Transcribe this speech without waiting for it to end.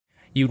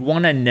you'd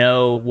want to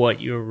know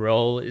what your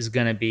role is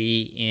going to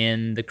be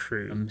in the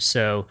crew.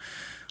 So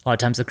a lot of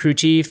times the crew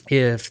chief,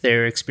 if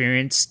they're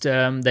experienced,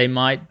 they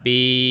might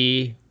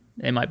be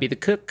the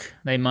cook.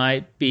 They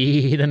might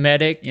be the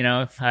medic.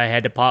 If I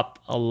had to pop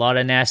a lot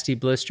of nasty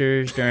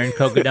blisters during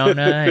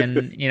Cocodona,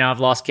 and, I've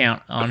lost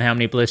count on how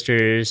many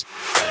blisters.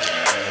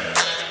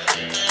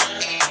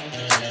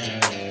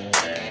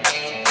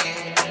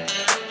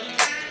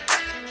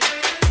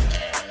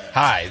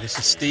 Hi, this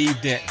is Steve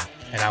Denton,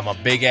 and I'm a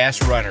Big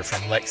Ass Runner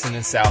from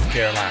Lexington, South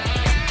Carolina.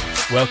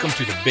 Welcome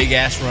to the Big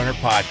Ass Runner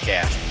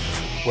Podcast,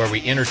 where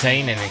we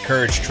entertain and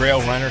encourage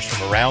trail runners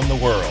from around the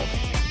world.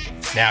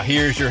 Now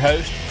here's your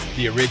host,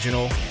 the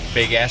original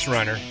Big Ass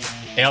Runner,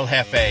 El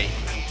Jefe,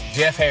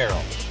 Jeff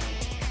Harold.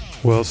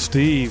 Well,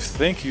 Steve,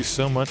 thank you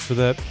so much for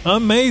that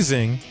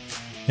amazing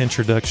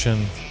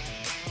introduction.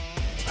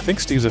 I think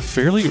Steve's a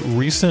fairly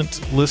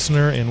recent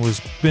listener and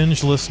was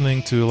binge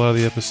listening to a lot of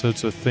the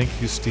episodes, so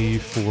thank you,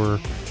 Steve, for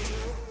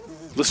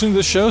listening to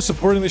the show,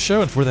 supporting the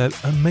show, and for that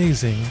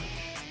amazing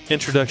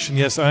introduction.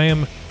 Yes, I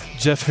am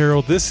Jeff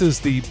Harold. This is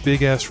the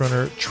Big Ass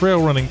Runner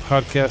Trail Running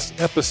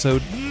Podcast,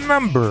 episode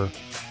number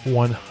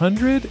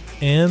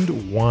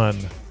 101.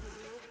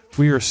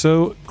 We are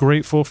so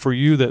grateful for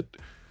you that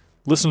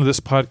listen to this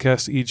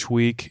podcast each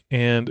week,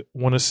 and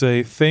want to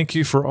say thank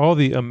you for all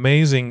the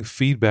amazing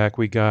feedback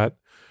we got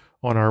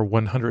on our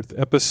 100th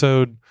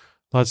episode.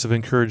 Lots of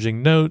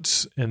encouraging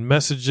notes and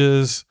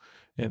messages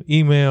and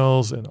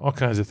emails and all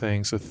kinds of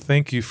things. So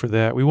thank you for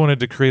that. We wanted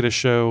to create a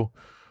show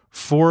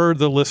for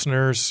the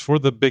listeners, for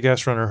the Big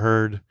Ass Runner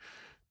herd,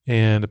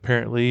 and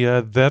apparently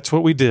that's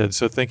what we did.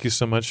 So thank you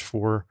so much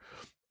for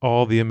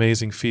all the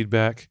amazing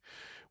feedback.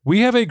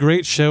 We have a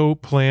great show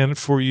planned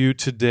for you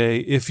today.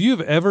 If you've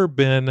ever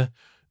been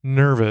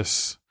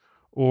nervous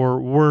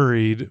or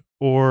worried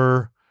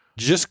or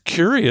just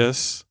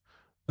curious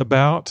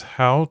about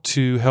how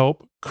to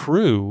help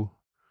crew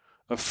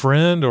a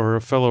friend or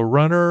a fellow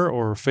runner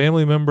or a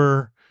family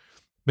member,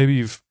 maybe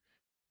you've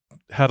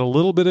had a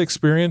little bit of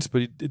experience,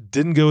 but it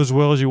didn't go as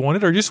well as you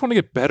wanted, or you just want to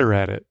get better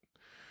at it,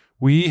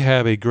 we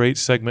have a great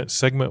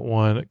segment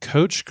one.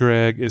 Coach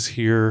Greg is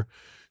here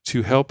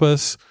to help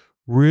us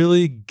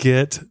really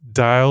get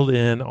dialed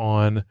in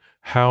on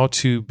how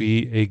to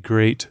be a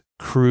great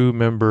crew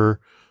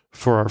member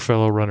for our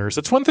fellow runners.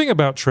 That's one thing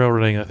about trail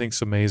running I think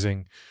is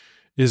amazing,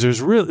 is there's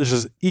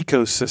this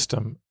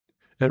ecosystem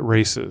at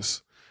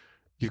races.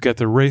 You've got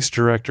the race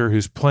director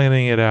who's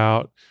planning it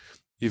out.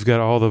 You've got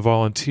all the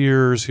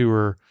volunteers who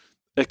are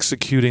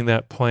executing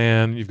that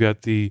plan. You've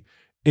got the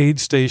aid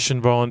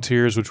station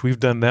volunteers, which we've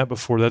done that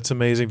before. That's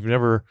amazing. If you've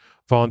never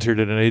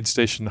volunteered at an aid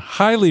station,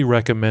 highly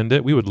recommend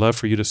it. We would love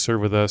for you to serve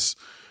with us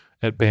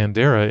at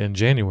Bandera in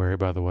January,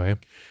 by the way.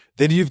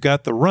 Then you've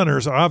got the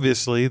runners,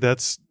 obviously.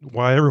 That's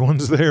why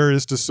everyone's there,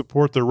 is to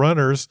support the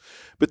runners.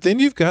 But then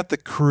you've got the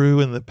crew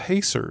and the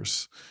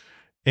pacers.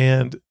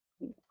 And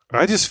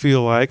I just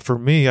feel like, for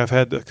me, I've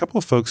had a couple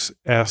of folks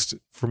asked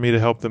for me to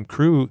help them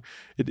crew.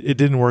 It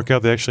didn't work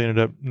out. They actually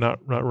ended up not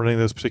running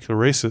those particular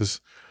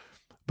races.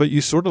 But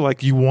you sort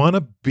of you want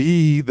to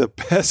be the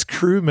best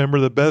crew member,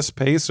 the best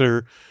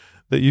pacer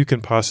that you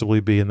can possibly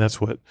be. And that's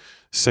what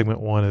segment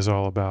one is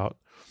all about.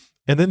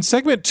 And then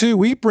segment two,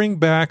 we bring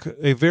back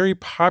a very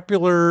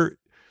popular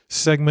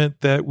segment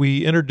that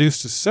we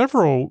introduced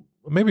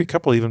maybe a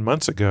couple even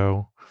months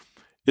ago.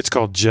 It's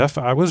called Jeff,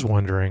 I Was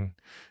Wondering.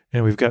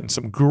 And we've gotten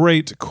some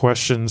great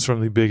questions from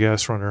the Big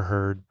Ass Runner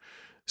herd.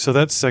 So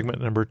that's segment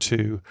number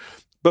two.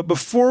 But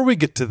before we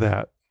get to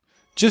that,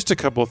 just a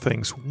couple of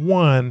things.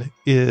 One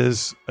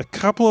is a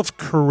couple of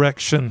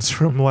corrections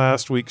from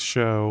last week's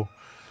show.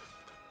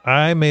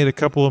 I made a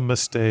couple of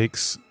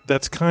mistakes.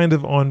 That's kind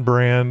of on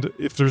brand.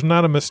 If there's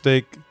not a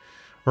mistake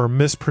or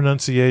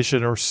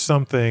mispronunciation or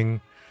something,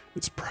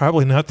 it's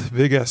probably not the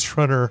Big Ass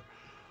Runner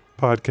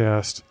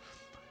podcast.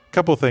 A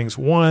couple of things.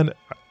 One,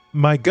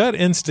 my gut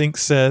instinct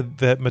said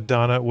that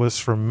Madonna was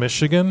from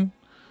Michigan.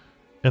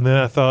 And then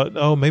I thought,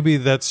 oh, maybe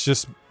that's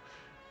just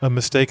a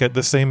mistake.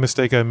 The same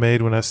mistake I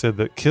made when I said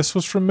that Kiss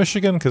was from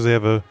Michigan, because they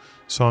have a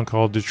song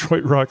called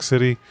Detroit Rock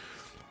City.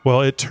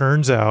 Well, it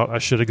turns out I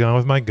should have gone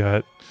with my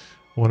gut.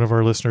 One of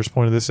our listeners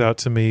pointed this out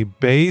to me.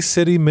 Bay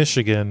City,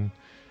 Michigan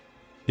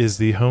is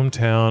the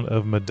hometown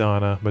of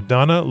Madonna.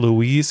 Madonna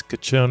Louise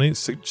Ciccone,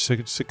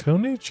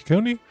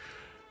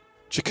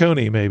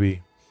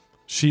 maybe.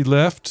 She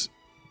left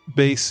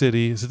Bay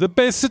City. Is it the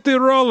Bay City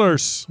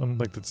Rollers? I'm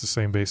like, that's the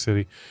same Bay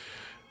City.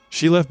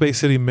 She left Bay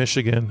City,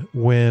 Michigan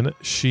when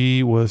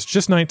she was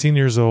just 19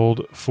 years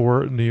old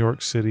for New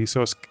York City.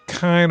 So it's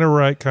kind of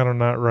right, kind of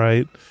not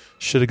right.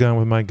 Should have gone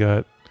with my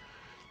gut.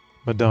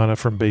 Madonna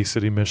from Bay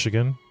City,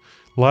 Michigan.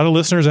 A lot of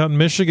listeners out in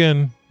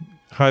Michigan.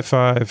 High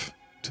five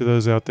to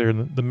those out there,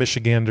 the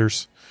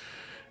Michiganders.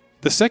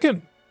 The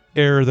second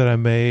error that I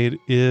made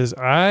is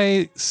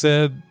I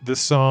said the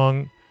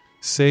song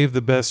Save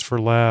the Best for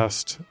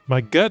Last.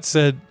 My gut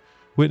said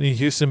Whitney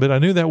Houston, but I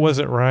knew that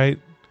wasn't right.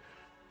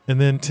 And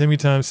then Timmy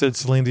Time said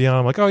Celine Dion.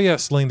 I'm like, oh yeah,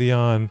 Celine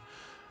Dion.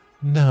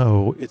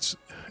 No, it's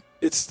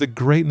the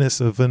greatness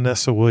of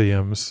Vanessa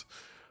Williams.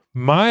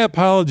 My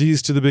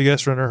apologies to the Big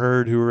Ass Runner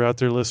herd who are out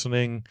there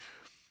listening,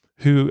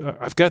 who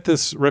I've got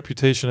this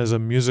reputation as a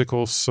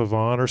musical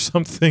savant or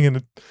something,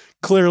 and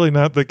clearly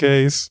not the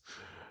case,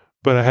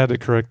 but I had to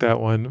correct that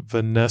one.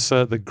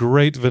 Vanessa, the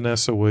great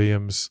Vanessa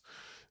Williams,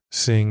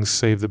 sings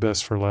Save the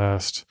Best for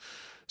Last.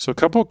 So a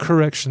couple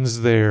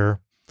corrections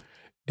there.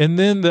 And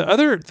then the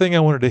other thing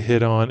I wanted to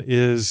hit on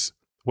is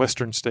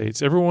Western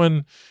states.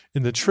 Everyone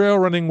in the trail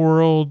running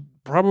world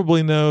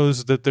probably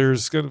knows that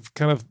there's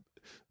kind of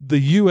the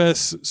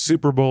U.S.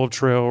 Super Bowl of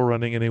trail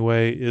running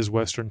anyway is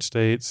Western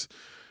states.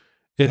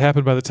 It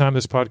happened by the time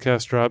this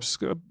podcast drops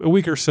a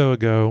week or so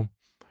ago.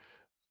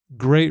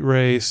 Great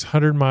race,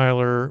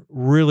 100-miler,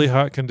 really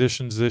hot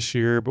conditions this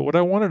year. But what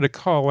I wanted to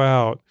call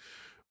out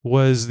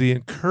was the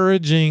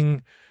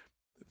encouraging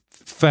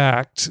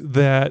fact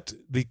that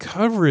the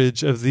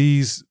coverage of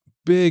these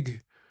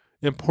big,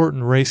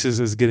 important races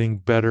is getting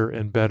better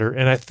and better.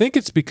 And I think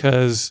it's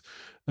because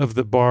of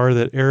the bar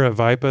that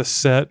Aravaipa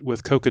set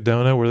with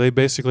Cocodona, where they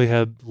basically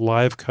had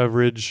live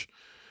coverage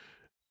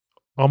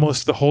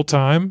almost the whole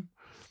time.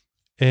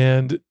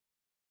 And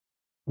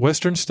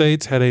Western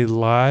States had a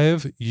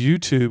live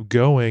YouTube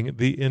going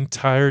the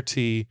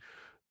entirety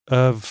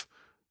of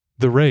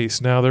the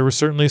race. Now, there were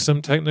certainly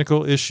some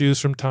technical issues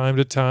from time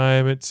to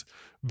time. It's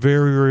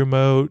very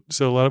remote,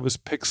 so a lot of it was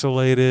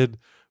pixelated.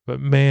 But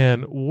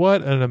man,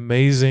 what an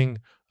amazing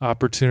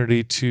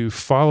opportunity to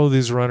follow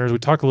these runners. We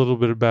talk a little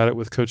bit about it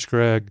with Coach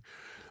Greg,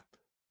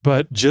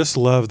 but just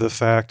love the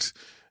fact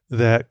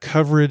that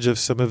coverage of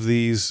some of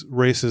these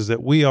races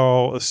that we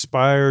all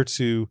aspire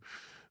to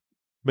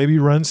maybe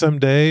run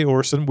someday,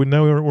 or we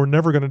know we're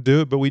never going to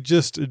do it, but we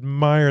just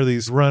admire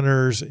these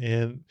runners.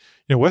 And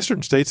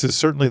Western States is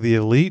certainly the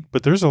elite,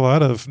 but there's a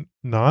lot of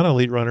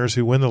non-elite runners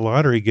who win the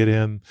lottery get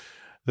in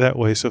that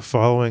way. So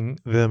following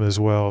them as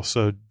well.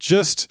 So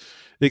just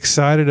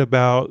excited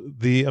about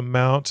the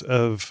amount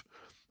of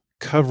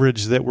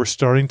coverage that we're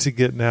starting to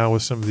get now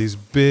with some of these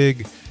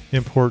big,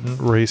 important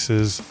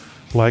races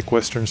like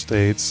Western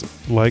States,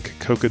 like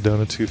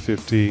Cocodona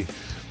 250,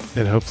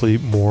 and hopefully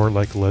more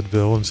like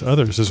Leadville and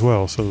others as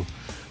well. So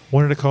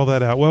wanted to call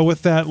that out. Well,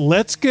 with that,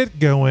 let's get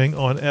going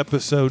on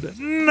episode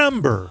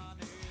number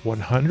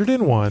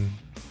 101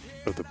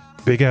 of the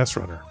Big Ass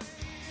Runner.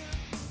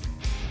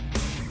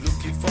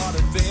 Looking for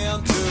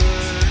adventure,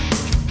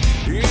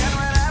 and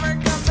whenever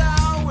it comes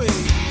our way,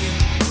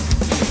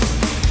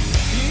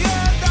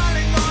 yeah,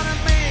 darling, gonna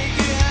make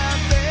it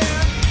happen.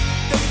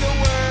 Take the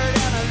word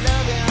and a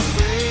loving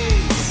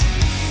embrace.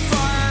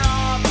 Fire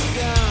on the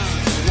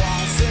guns,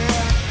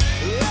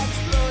 let's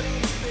float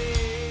in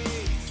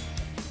space.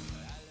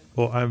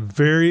 Well, I'm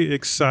very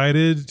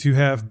excited to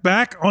have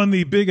back on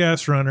the Big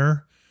Ass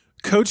Runner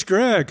Coach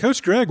Greg.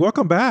 Coach Greg,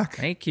 welcome back.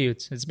 Thank you.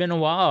 It's been a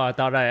while. I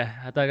thought I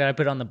got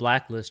put on the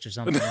blacklist or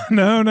something.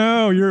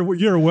 No,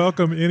 you're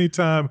welcome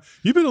anytime.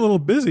 You've been a little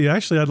busy.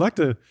 Actually, I'd like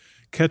to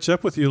catch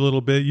up with you a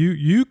little bit.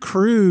 You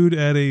crewed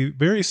at a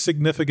very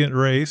significant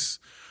race,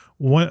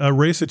 a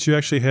race that you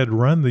actually had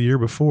run the year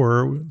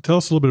before. Tell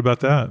us a little bit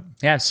about that.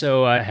 Yeah,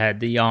 so I had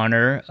the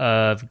honor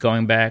of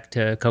going back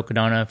to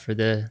Cocodona for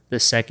the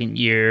second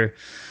year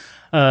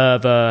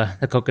of the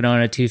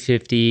Cocodona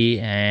 250,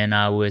 and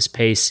I was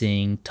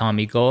pacing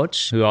Tommy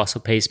Gulch, who also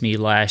paced me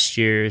last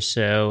year.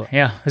 So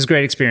yeah, it was a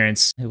great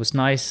experience. It was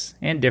nice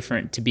and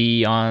different to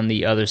be on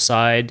the other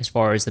side as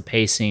far as the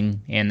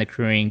pacing and the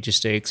crewing,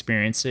 just to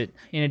experience it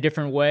in a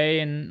different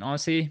way. And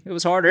honestly, it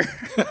was harder.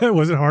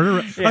 Was it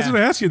harder? Yeah. I was going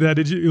to ask you that.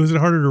 Was it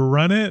harder to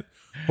run it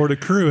or to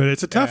crew it?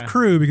 It's a tough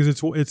crew because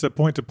it's a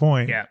point to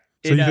point. Yeah.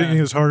 So you think it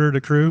was harder to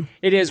crew?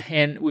 It is,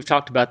 and we've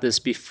talked about this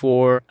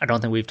before. I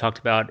don't think we've talked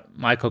about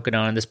my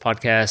Cocodona in this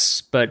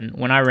podcast, but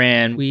when I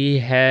ran, we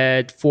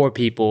had 4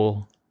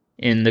 people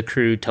in the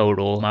crew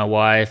total. My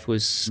wife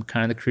was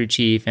kind of the crew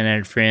chief, and I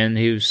had a friend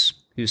whose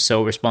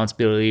sole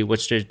responsibility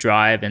was to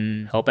drive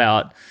and help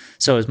out.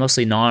 So it was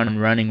mostly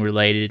non-running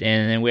related.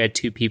 And then we had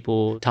 2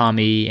 people,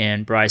 Tommy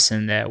and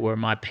Bryson, that were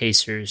my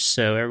pacers.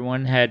 So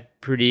everyone had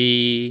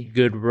pretty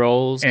good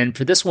roles. And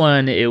for this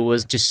one, it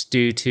was just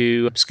due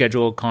to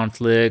schedule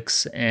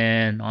conflicts.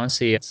 And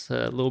honestly, it's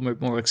a little bit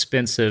more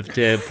expensive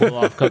to pull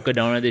off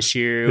Cocodona this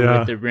year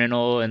with the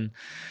rental. And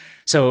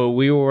so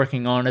we were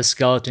working on a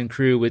skeleton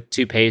crew with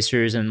 2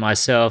 pacers and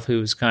myself, who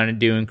was kind of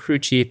doing crew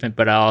chief,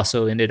 but I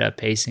also ended up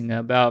pacing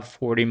about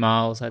 40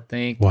 miles, I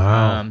think.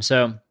 Wow.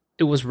 So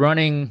it was we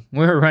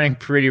were running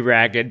pretty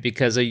ragged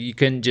because you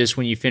couldn't just,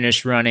 when you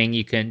finished running,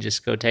 you couldn't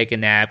just go take a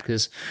nap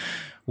because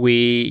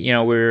we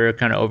were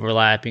kind of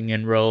overlapping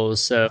in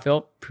roles. So I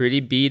felt pretty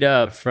beat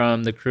up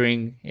from the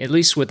crewing, at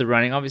least with the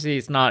running. Obviously,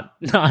 it's not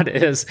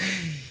as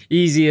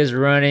easy as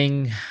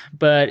running,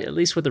 but at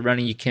least with the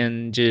running, you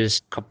can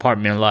just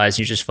compartmentalize.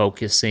 You're just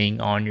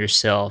focusing on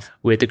yourself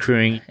with the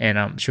crewing, and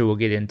I'm sure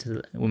we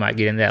might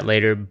get into that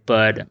later.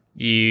 But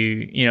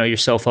your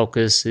sole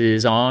focus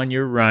is on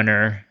your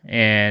runner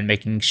and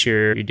making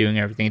sure you're doing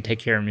everything to take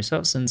care of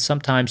yourselves. And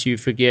sometimes you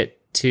forget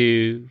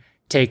to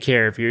take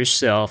care of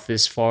yourself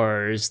as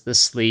far as the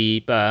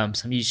sleep.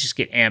 Some you just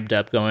get amped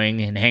up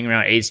going and hang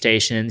around aid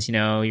stations.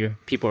 Your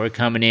people are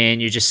coming in,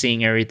 you're just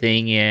seeing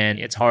everything, and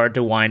it's hard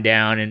to wind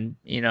down and,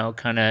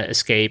 kind of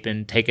escape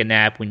and take a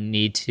nap when you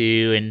need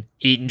to, and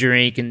eat and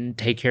drink and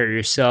take care of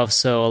yourself.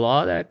 So a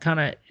lot of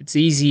that it's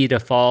easy to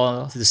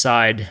fall to the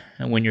side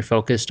when you're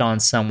focused on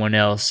someone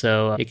else.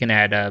 So it can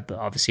add up,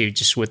 obviously,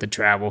 just with the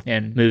travel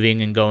and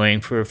moving and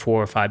going for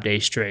 4 or 5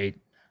 days straight.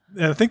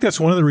 And I think that's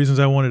one of the reasons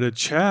I wanted to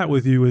chat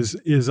with you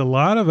is a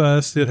lot of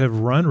us that have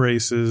run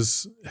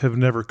races have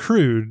never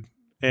crewed.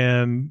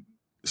 And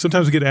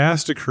sometimes we get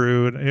asked to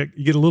crew and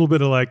you get a little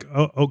bit of like,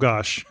 oh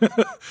gosh,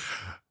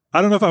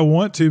 I don't know if I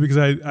want to because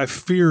I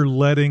fear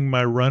letting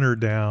my runner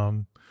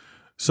down.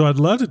 So I'd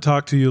love to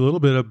talk to you a little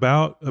bit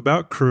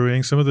about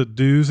crewing, some of the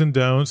do's and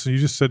don'ts. And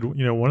you just said,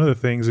 one of the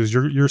things is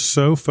you're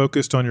so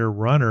focused on your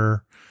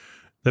runner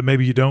that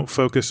maybe you don't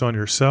focus on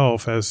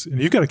yourself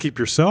and you've got to keep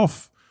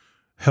yourself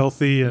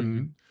healthy,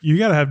 and you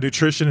got to have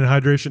nutrition and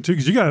hydration too,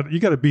 because you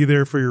got to be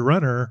there for your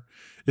runner.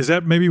 Is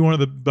that maybe one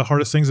of the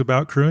hardest things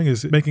about crewing,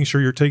 is making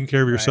sure you're taking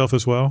care of yourself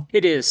as well?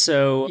 It is.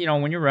 So,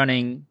 when you're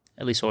running,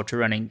 at least ultra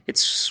running,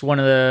 it's one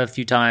of the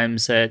few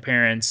times that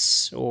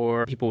parents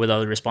or people with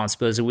other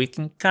responsibilities, we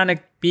can kind of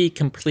be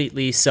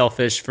completely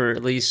selfish for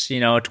at least,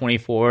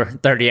 24,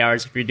 30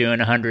 hours if you're doing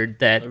 100,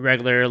 that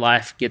regular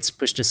life gets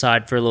pushed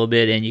aside for a little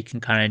bit and you can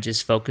kind of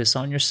just focus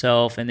on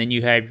yourself, and then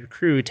you have your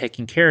crew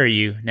taking care of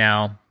you.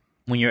 Now,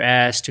 when you're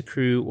asked to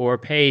crew or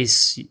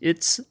pace,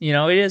 it's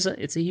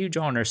a huge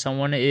honor.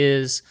 Someone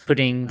is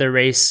putting the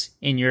race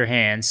in your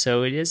hands.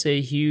 So it is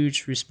a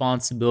huge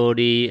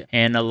responsibility.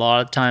 And a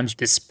lot of times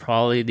it's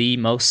probably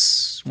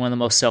one of the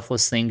most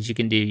selfless things you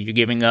can do. You're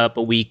giving up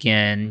a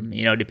weekend,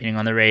 depending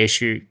on the race,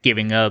 you're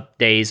giving up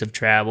days of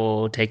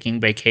travel, taking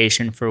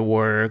vacation for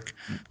work,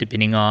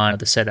 depending on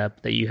the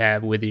setup that you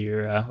have with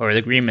your, or the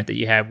agreement that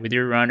you have with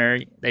your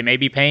runner. They may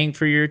be paying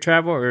for your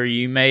travel, or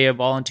you may have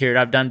volunteered.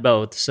 I've done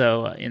both.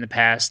 So in the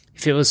past,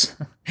 if it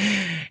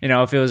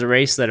was a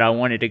race that I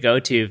wanted to go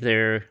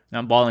to,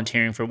 I'm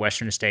volunteering for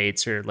Western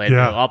States or later,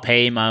 I'll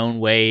pay my own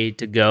way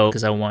to go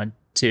because I want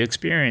to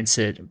experience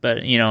it.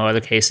 But,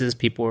 other cases,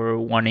 people are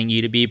wanting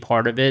you to be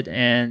part of it.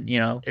 And,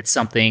 it's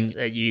something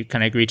that you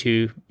kind of agree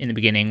to in the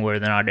beginning, where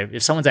they're not,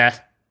 if someone's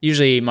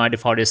usually my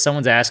default is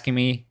someone's asking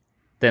me,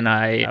 then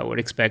I would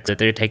expect that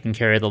they're taking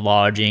care of the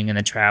lodging and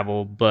the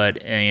travel. But,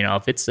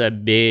 if it's a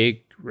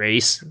big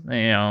race,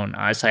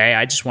 I say, hey,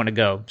 I just want to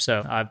go.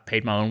 So I've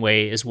paid my own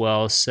way as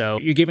well. So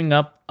you're giving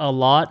up a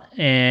lot,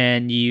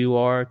 and you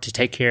are to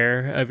take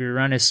care of your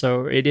runners.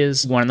 So it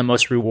is one of the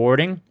most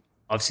rewarding,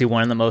 obviously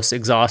one of the most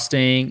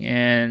exhausting,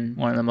 and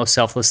one of the most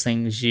selfless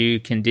things you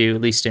can do,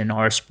 at least in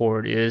our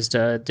sport, is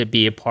to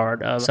be a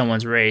part of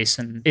someone's race.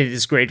 And it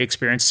is a great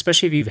experience,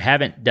 especially if you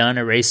haven't done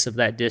a race of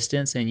that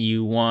distance and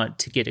you want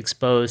to get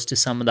exposed to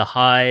some of the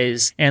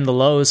highs and the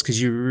lows, because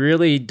you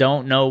really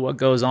don't know what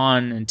goes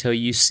on until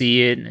you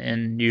see it.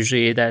 And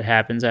usually that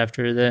happens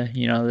after the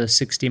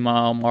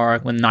 60-mile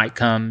mark, when night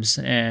comes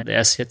and the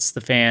S hits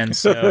the fan.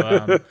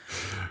 So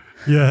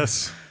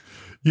yes.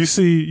 You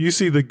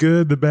see the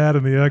good, the bad,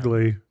 and the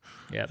ugly.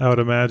 Yep. I would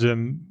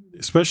imagine,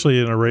 especially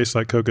in a race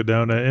like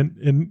Cocodona,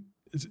 and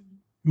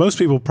most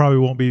people probably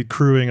won't be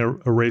crewing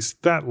a race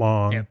that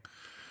long. Yep.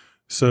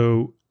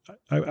 So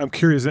I'm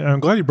curious, and I'm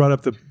glad you brought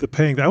up the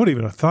paying. I wouldn't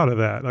even have thought of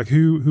that. Like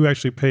who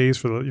actually pays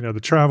for the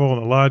travel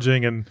and the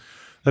lodging, and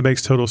that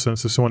makes total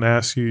sense. If someone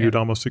asks you, you'd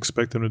almost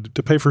expect them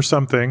to pay for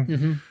something.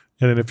 Mm-hmm.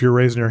 And then if you're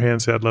raising your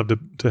hand, say I'd love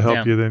to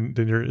help you, then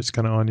it's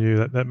kind of on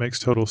you. That makes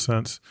total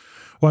sense.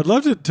 Well, I'd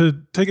love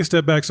to take a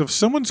step back. So if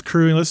someone's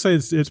crewing, let's say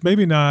it's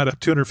maybe not a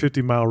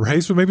 250-mile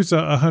race, but maybe it's a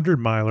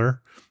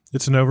 100-miler.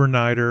 It's an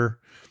overnighter.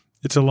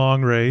 It's a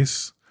long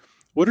race.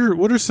 What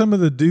are some of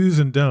the do's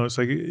and don'ts,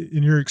 like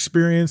in your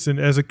experience and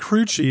as a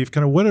crew chief?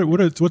 Kind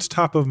of what's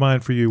top of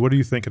mind for you? What are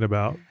you thinking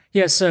about?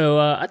 Yeah, so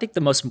I think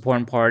the most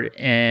important part,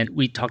 and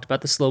we talked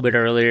about this a little bit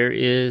earlier,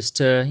 is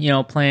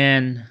to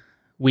plan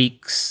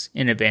weeks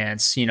in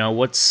advance.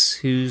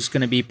 Who's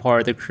going to be part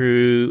of the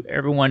crew.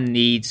 Everyone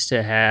needs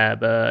to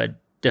have a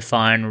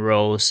defined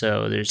role,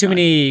 so there's too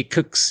many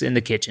cooks in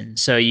the kitchen.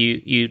 So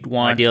you'd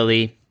want,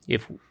 ideally,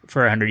 if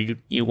for 100,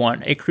 you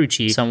want a crew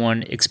chief,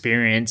 someone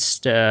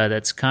experienced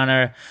that's kind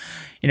of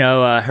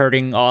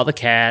herding all the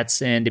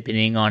cats, and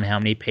depending on how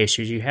many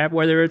pacers you have,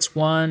 whether it's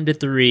 1 to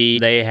 3,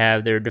 they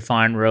have their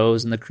defined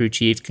roles, and the crew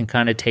chief can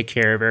kind of take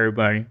care of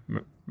everybody.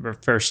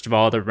 First of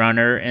all, the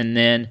runner, and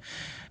then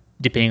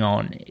depending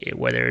on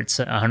whether it's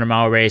a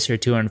 100-mile race or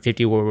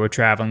 250 where we're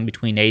traveling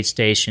between aid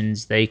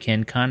stations, they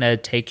can kind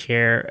of take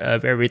care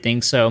of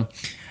everything. So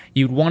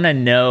you'd want to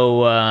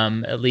know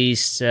at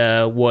least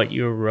what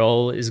your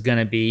role is going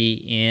to be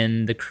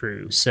in the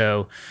crew.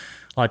 So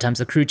a lot of times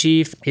the crew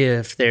chief,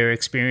 if they're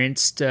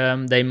experienced,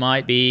 they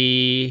might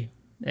be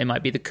They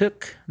might be the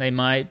cook. They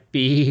might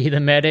be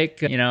the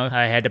medic.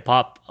 I had to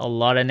pop a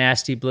lot of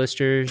nasty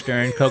blisters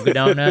during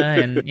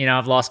Cocodona, and,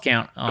 I've lost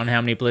count on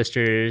how many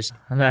blisters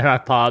that I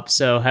popped.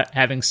 So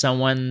having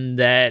someone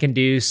that can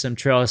do some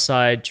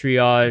trailside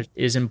triage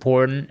is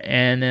important.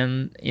 And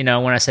then,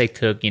 when I say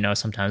cook,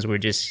 sometimes we're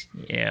just,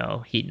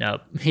 heating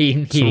up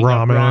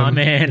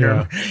ramen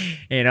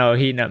or,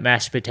 heating up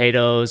mashed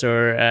potatoes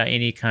or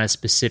any kind of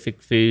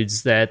specific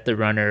foods that the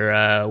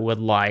runner would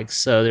like.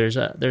 So there's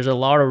a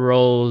lot of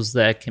roles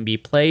that can be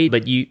played,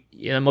 but the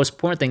most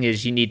important thing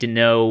is you need to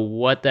know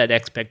what that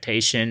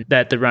expectation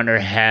that the runner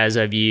has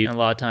of you. And a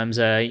lot of times,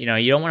 you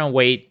don't want to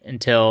wait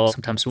until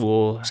sometimes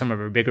some of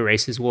our bigger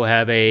races will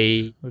have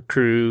a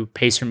crew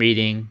pacer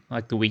meeting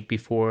like the week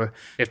before,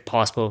 if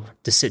possible,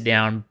 to sit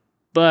down.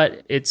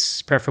 But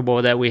it's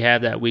preferable that we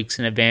have that weeks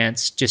in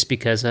advance, just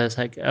because it's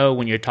like,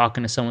 when you're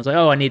talking to someone, it's like,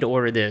 I need to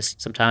order this.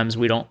 Sometimes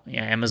we don't,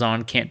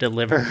 Amazon can't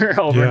deliver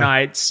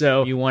overnight. Yeah.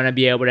 So you want to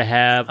be able to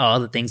have all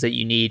the things that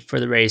you need for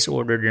the race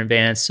ordered in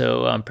advance.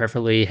 So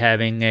preferably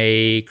having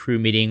a crew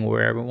meeting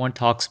where everyone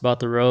talks about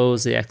the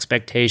rows, the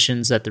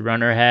expectations that the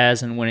runner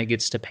has. And when it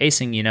gets to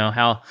pacing,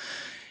 how,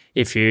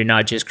 if you're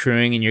not just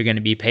crewing and you're going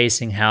to be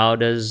pacing, how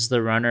does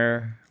the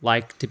runner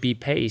like to be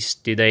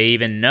paced? Do they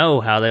even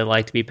know how they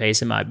like to be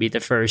paced? It might be the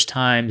first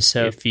time.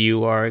 So if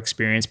you are an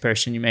experienced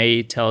person, you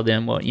may tell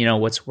them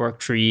what's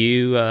worked for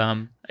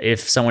you.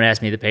 If someone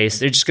asks me to pace,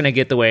 they're just going to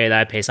get the way that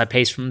I pace. I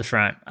pace from the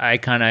front. I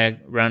kind of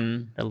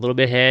run a little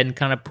bit ahead and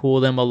kind of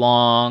pull them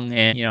along,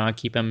 and I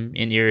keep them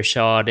in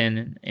earshot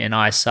and in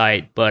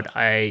eyesight. But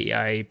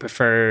I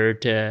prefer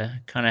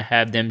to kind of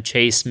have them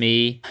chase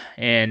me,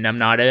 and I'm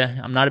not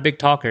a big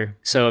talker.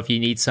 So if you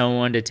need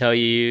someone to tell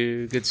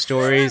you good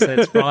stories,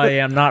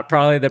 I'm not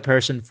probably the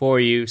person for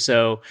you.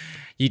 So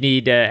you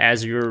need to,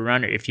 as you're a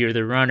runner, if you're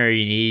the runner,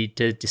 you need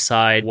to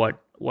decide what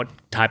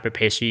type of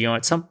pacer you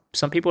want.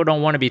 Some people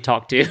don't want to be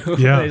talked to.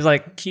 Yeah. It's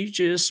like, can you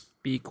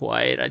just be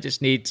quiet? I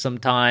just need some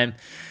time.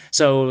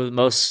 So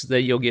most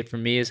that you'll get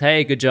from me is,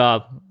 hey, good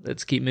job.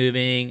 Let's keep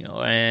moving.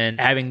 And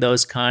having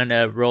those kind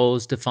of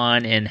roles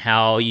defined, and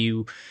how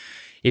you,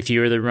 if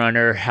you're the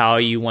runner, how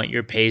you want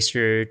your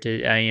pacer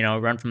to,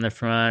 run from the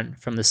front,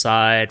 from the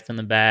side, from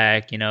the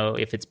back.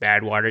 If it's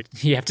bad water,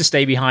 you have to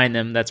stay behind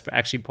them. That's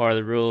actually part of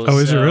the rules. Oh,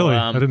 is it really?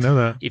 I didn't know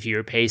that. If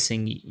you're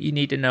pacing, you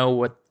need to know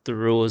what the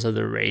rules of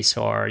the race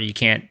are. You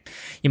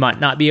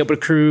might not be able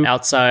to crew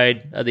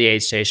outside of the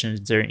aid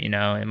stations. There,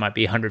 it might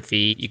be 100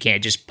 feet. You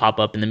can't just pop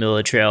up in the middle of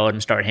the trail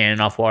and start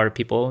handing off water to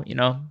people.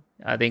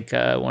 I think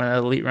one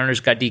of the elite runners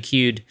got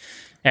DQ'd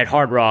at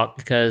Hard Rock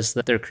because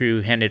their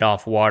crew handed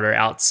off water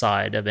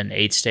outside of an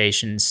aid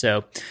station.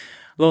 So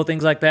little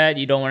things like that,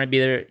 you don't want to be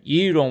there.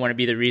 You don't want to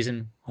be the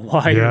reason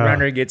why your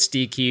runner gets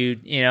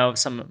DQ'd.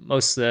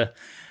 Most of the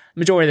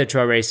majority of the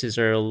trail races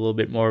are a little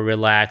bit more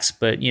relaxed,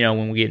 but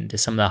when we get into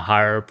some of the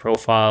higher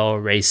profile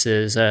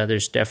races,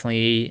 there's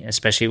definitely,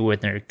 especially when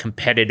they're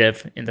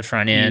competitive in the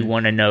front end, you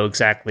want to know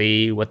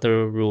exactly what the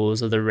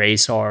rules of the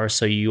race are,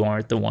 so you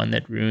aren't the one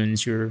that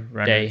ruins your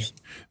run day.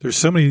 There's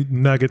so many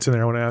nuggets in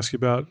there I want to ask you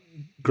about,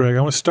 Greg. I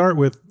want to start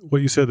with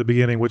what you said at the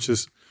beginning, which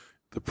is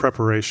the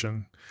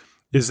preparation.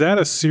 Is that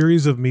a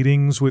series of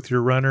meetings with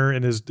your runner,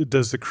 and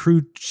does the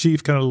crew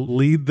chief kind of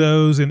lead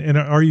those? And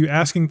are you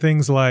asking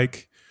things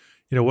like,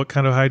 what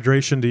kind of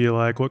hydration do you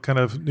like? What kind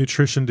of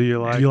nutrition do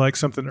you like? Do you like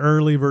something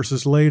early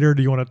versus later?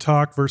 Do you want to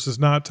talk versus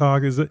not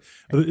talk? Is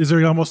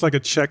there almost like a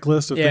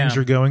checklist of things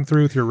you're going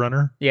through with your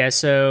runner? Yeah,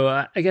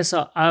 so I guess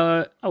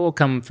I will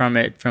come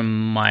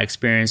from my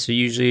experience. So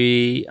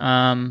usually,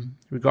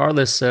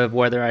 regardless of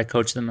whether I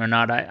coach them or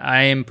not,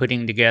 I am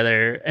putting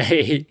together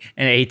an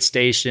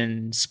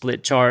 8-station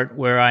split chart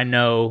where I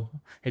know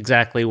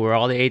exactly where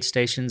all the 8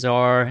 stations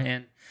are.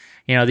 And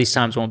these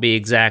times won't be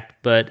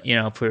exact, but,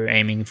 if we're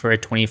aiming for a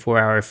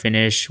 24-hour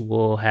finish,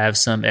 we'll have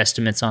some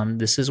estimates on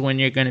this is when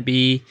you're going to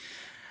be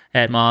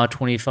at mile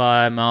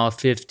 25, mile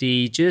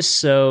 50, just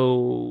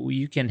so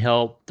you can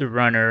help the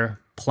runner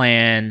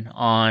plan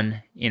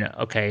on,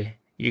 okay,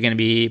 you're going to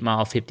be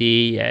mile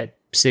 50 at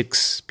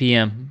 6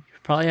 p.m. You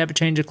probably have a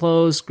change of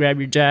clothes, grab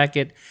your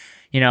jacket,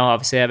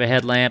 obviously have a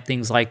headlamp,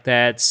 things like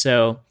that.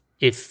 So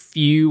if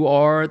you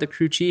are the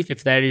crew chief,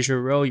 if that is your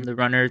role, the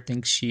runner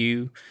thinks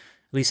you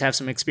at least have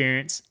some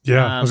experience.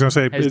 Yeah, I was going to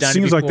say, it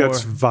seems like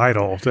that's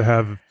vital to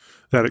have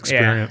that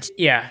experience.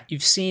 Yeah,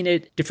 you've seen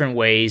it different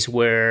ways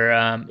where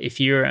if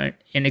you're an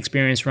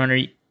inexperienced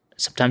runner,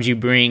 sometimes you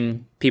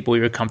bring people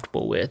you're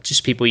comfortable with,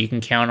 just people you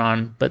can count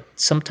on. But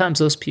sometimes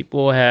those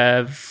people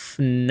have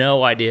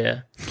no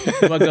idea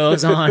what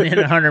goes on in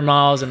 100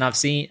 miles. And I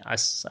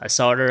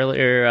saw it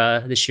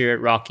earlier this year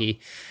at Rocky.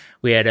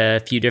 We had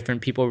a few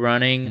different people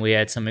running. We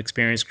had some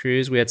experienced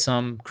crews. We had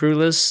some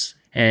crewless.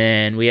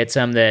 And we had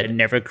some that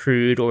never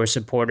crewed or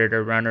supported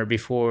a runner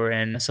before,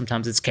 and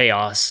sometimes it's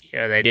chaos.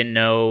 They didn't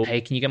know,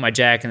 hey, can you get my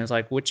jacket? And it's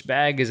like, which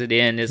bag is it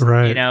in?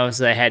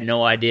 So they had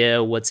no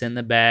idea what's in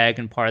the bag,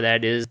 and part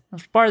of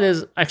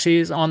this actually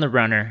is on the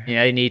runner.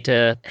 They need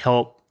to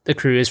help the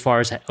crew as far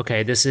as,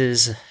 okay, this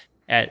is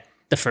at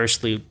the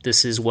first loop,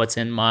 this is what's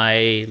in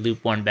my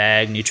loop 1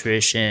 bag,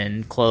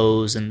 nutrition,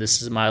 clothes, and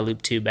this is my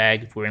loop 2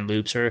 bag if we're in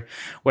loops, or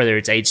whether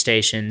it's aid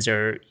stations,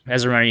 or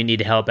as a runner, you need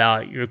to help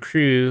out your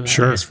crew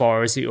as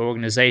far as the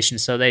organization.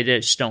 So they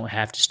just don't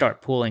have to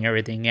start pulling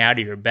everything out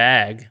of your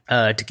bag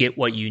to get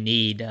what you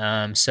need.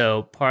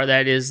 So part of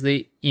that is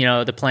the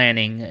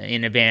planning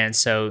in advance.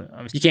 So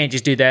you can't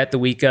just do that the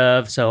week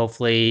of. So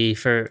hopefully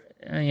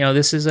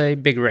this is a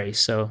big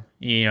race. So,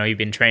 you've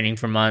been training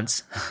for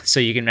months, so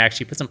you can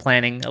actually put some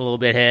planning a little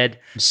bit ahead.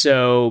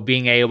 So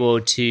being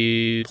able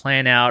to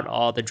plan out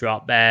all the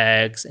drop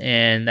bags,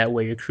 and that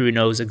way your crew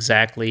knows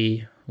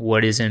exactly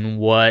what is in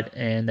what,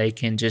 and they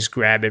can just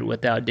grab it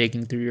without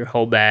digging through your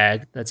whole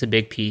bag. That's a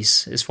big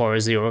piece as far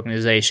as the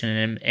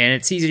organization. And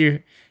it's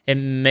easier. It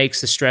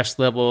makes the stress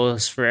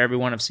levels for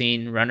everyone. I've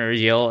seen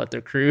runners yell at their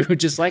crew,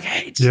 just like,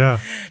 hey,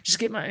 just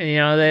get my,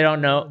 they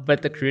don't know,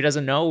 but the crew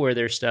doesn't know where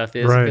their stuff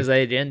is because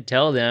they didn't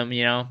tell them,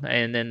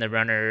 and then the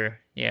runner,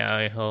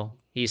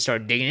 he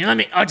started digging,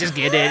 I'll just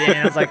get it. And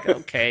I was like,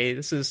 okay,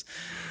 this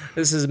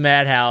is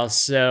madhouse.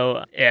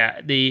 So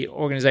yeah, the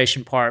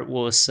organization part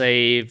will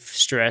save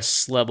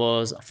stress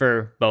levels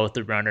for both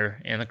the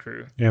runner and the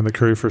crew. And the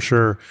crew, for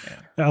sure. Yeah.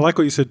 I like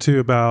what you said too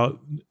about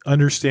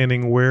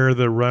understanding where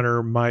the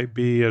runner might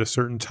be at a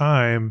certain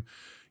time,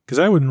 because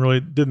I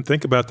didn't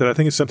think about that. I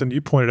think it's something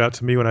you pointed out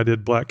to me when I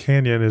did Black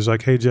Canyon, is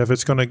like, hey Jeff, the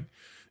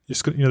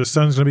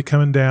sun's going to be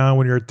coming down.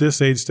 When you're at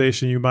this aid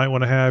station, you might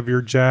want to have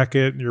your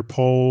jacket and your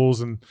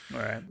poles. And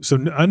so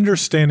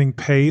understanding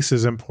pace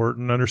is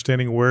important,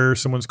 understanding where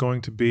someone's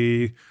going to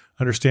be,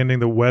 understanding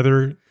the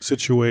weather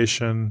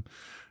situation,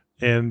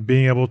 and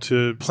being able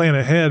to plan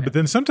ahead. But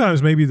then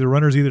sometimes maybe the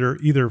runner's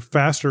either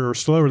faster or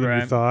slower than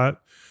you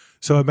thought.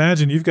 So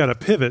imagine you've got to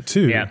pivot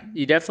too. Yeah,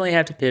 you definitely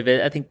have to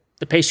pivot. I think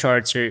the pace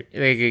charts they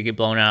could get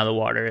blown out of the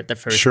water at the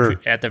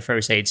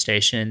first aid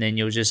station, and then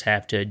you'll just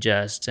have to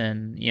adjust.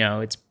 And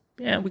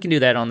we can do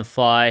that on the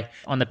fly.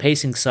 On the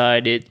pacing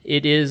side, it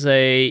is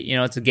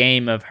it's a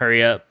game of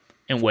hurry up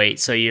and wait.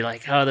 So you're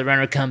like, oh, the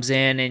runner comes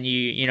in, and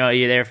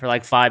you're there for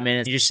like 5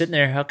 minutes. You're sitting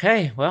there,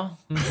 okay, well,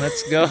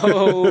 let's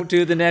go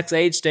to the next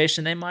aid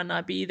station. They might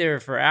not be there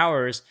for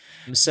hours.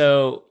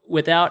 So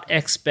without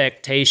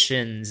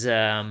expectations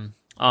on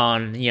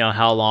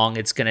how long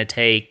it's going to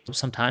take,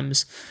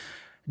 sometimes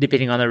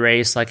depending on the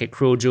race, like at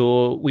Cruel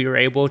Jewel, we were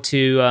able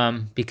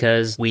to,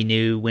 because we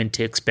knew when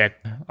to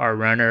expect our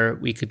runner,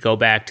 we could go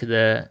back to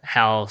the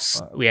house.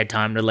 We had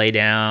time to lay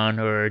down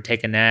or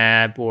take a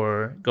nap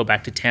or go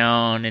back to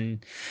town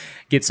and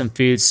get some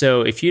food.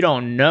 So if you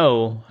don't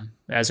know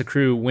as a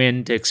crew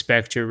when to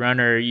expect your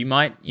runner, you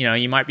might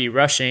be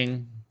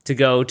rushing to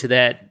go to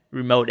that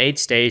remote aid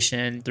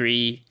station.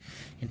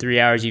 In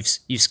 3 hours,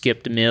 you've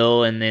skipped a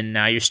meal, and then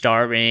now you're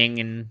starving,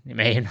 and you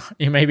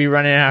may be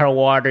running out of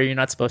water. You're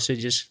not supposed to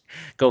just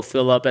go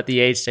fill up at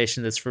the aid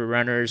station that's for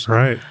runners.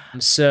 Right.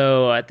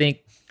 So I think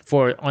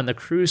on the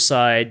crew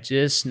side,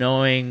 just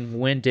knowing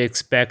when to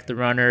expect the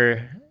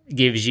runner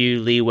gives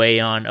you leeway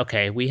on,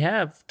 okay, we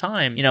have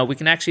time. We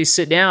can actually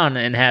sit down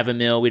and have a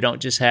meal. We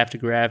don't just have to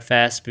grab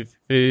fast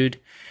food.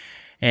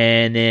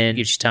 And then it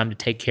gives you time to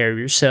take care of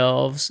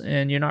yourselves,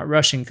 and you're not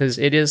rushing, because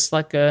it is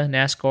like a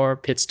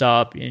NASCAR pit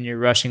stop, and you're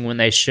rushing when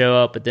they show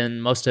up, but then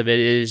most of it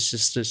is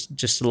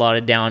just a lot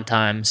of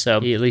downtime. So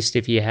at least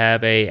if you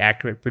have a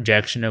accurate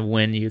projection of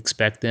when you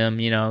expect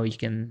them, you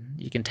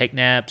can take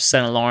naps,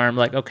 set an alarm,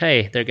 like,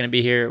 okay, they're going to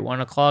be here at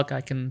 1:00.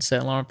 I can set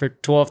an alarm for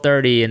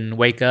 12:30 and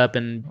wake up,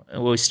 and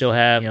we still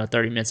have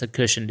 30 minutes of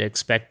cushion to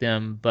expect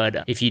them.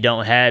 But if you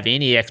don't have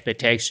any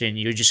expectation,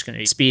 you're just going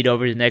to speed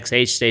over to the next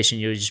aid station.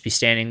 You'll just be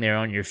standing there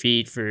on your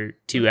feet for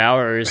 2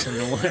 hours, and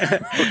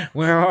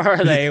where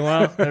are they?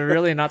 Well, they're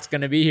really not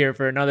going to be here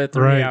for another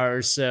 3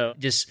 hours. So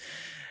just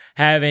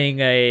having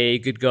a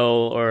good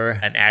goal or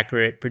an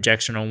accurate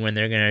projection on when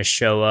they're going to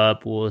show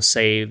up will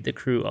save the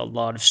crew a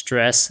lot of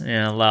stress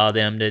and allow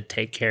them to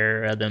take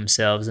care of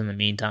themselves in the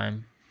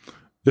meantime.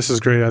 This is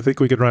great. I think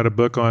we could write a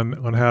book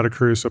on how to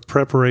crew. So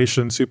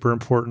preparation, super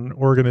important.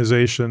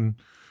 Organization,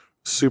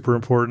 super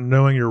important.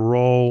 Knowing your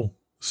role,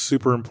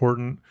 super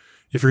important.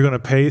 If you're going to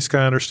pace,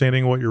 kind of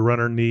understanding what your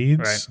runner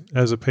needs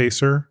as a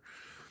pacer.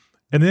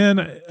 And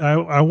then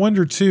I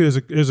wonder too,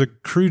 as a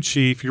crew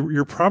chief,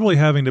 you're probably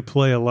having to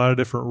play a lot of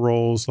different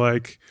roles,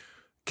 like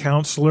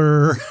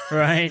counselor,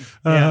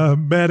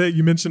 medic.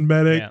 You mentioned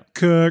medic,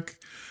 cook.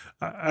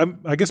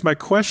 I guess my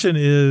question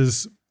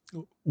is,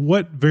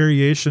 what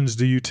variations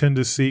do you tend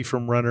to see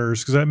from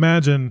runners? Because I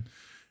imagine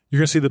you're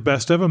going to see the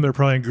best of them. They're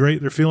probably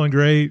great. They're feeling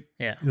great.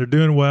 Yeah. They're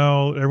doing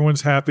well.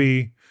 Everyone's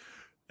happy.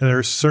 And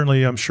there's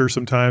certainly, I'm sure,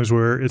 some times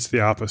where it's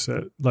the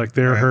opposite. Like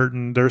they're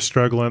hurting, they're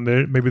struggling,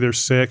 maybe they're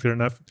sick,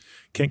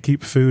 can't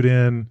keep food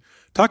in.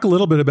 Talk a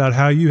little bit about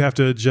how you have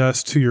to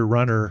adjust to your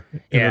runner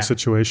in those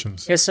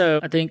situations. Yeah, so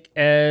I think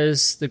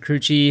as the crew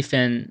chief,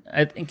 and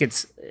I think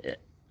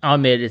I'll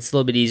admit it's a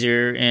little bit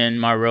easier in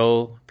my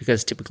role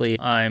because typically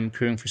I'm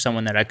crewing for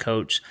someone that I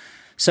coach.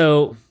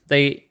 So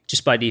they,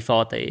 just by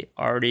default, they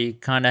already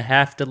kind of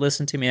have to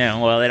listen to me.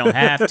 Well, they don't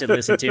have to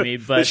listen to me,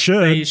 but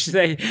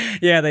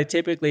they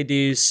typically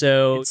do.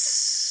 So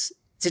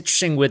it's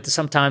interesting with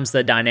sometimes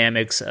the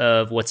dynamics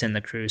of what's in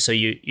the crew. So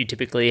you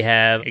typically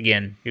have,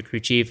 again, your crew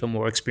chief, a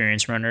more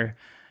experienced runner,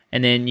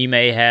 and then you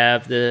may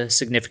have the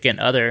significant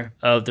other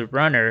of the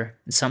runner.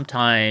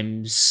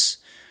 Sometimes,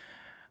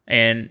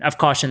 and I've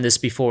cautioned this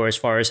before as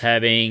far as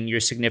having your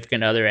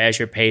significant other as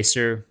your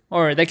pacer,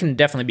 or they can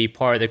definitely be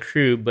part of the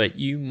crew, but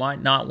you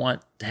might not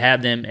want to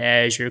have them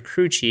as your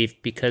crew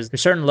chief because there's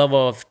a certain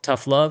level of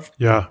tough love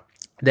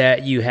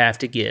that you have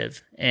to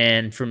give.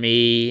 And for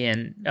me,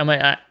 and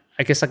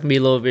I guess I can be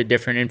a little bit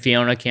different, and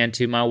Fiona can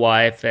too, my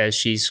wife, as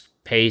she's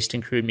paced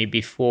and crewed me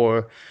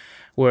before,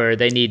 where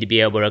they need to be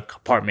able to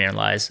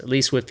compartmentalize. At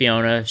least with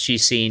Fiona,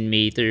 she's seen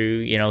me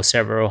through,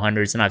 several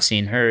hundreds, and I've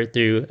seen her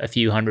through a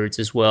few hundreds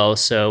as well.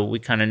 So we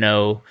kind of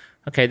know,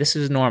 okay, this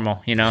is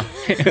normal, He's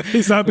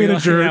not being a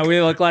jerk.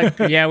 We look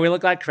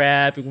like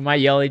crap. We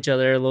might yell at each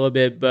other a little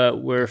bit,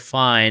 but we're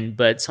fine.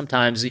 But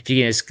sometimes if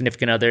you get a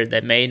significant other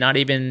that may not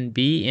even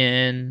be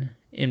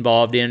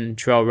involved in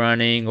trail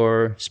running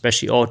or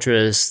especially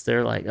ultras,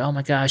 they're like, oh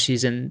my gosh,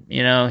 he's in,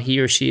 he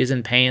or she is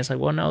in pain. It's like,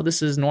 well, no,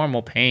 this is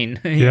normal pain.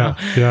 Yeah.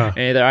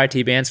 And their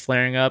IT band's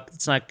flaring up.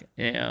 It's not,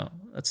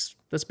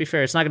 let's be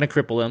fair. It's not going to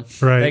cripple them.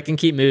 Right. They can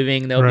keep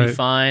moving. They'll be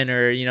fine.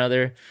 Or,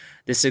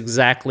 this is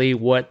exactly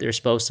what they're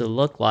supposed to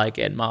look like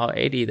at mile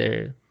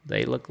 80.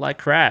 They look like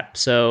crap.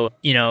 So,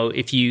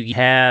 if you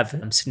have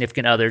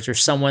significant others or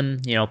someone,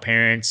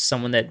 parents,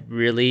 someone that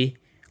really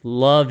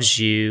loves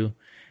you,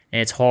 and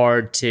it's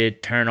hard to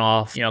turn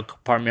off,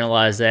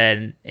 compartmentalize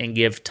that and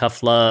give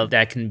tough love,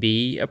 that can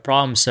be a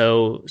problem.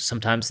 So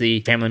sometimes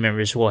the family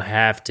members will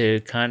have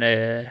to kind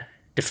of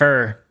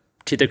defer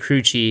to the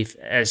crew chief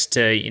as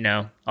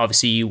to,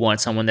 obviously you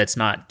want someone that's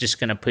not just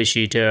going to push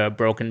you to a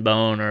broken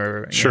bone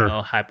or,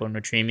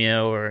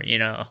 hyponatremia or,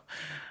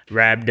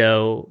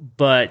 rhabdo,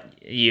 but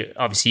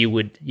you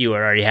would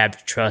already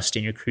have trust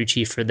in your crew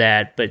chief for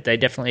that. But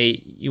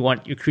you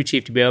want your crew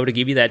chief to be able to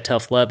give you that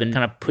tough love and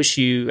kind of push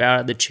you out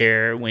of the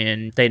chair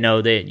when they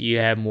know that you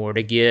have more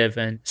to give.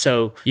 And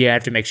so you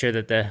have to make sure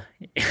that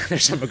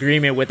there's some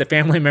agreement with the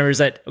family members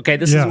that, okay,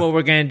 this is what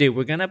we're going to do.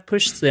 We're going to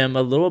push them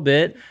a little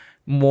bit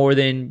more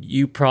than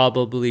you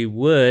probably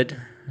would.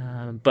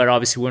 But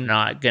obviously we're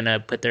not going to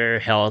put their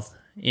health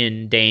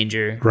in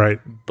danger.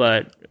 Right.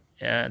 But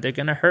they're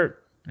going to hurt.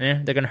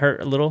 Yeah, they're going to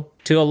hurt a little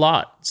to a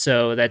lot.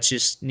 So that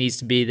just needs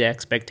to be the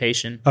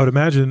expectation. I would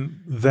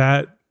imagine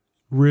that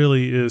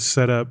really is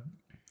set up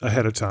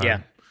ahead of time. Yeah.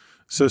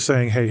 So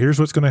saying, hey, here's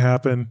what's going to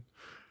happen.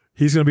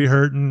 He's going to be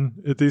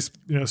hurting at these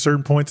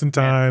certain points in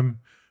time.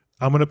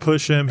 Yeah. I'm going to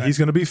push him. Right. He's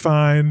going to be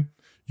fine.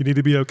 You need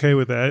to be okay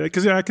with that.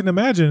 Because I can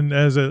imagine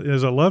as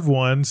a loved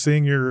one,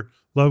 seeing your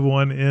loved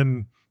one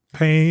in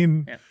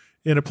pain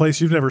in a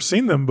place you've never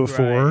seen them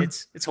before.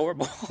 Right. It's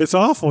horrible. It's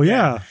awful.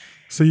 Yeah.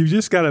 So you've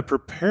just got to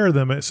prepare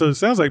them. So it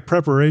sounds like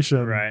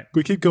preparation. Right.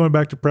 We keep going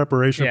back to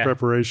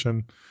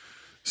preparation.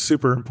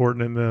 Super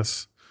important in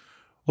this.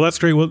 Well, that's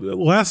great. Well,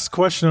 last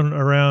question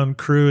around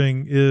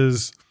crewing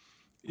is,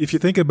 if you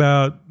think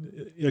about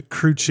a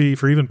crew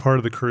chief or even part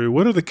of the crew,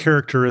 what are the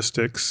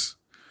characteristics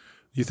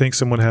you think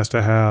someone has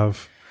to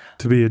have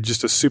to be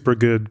just a super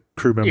good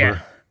crew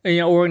member?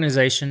 Yeah.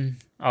 Organization,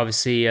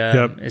 obviously,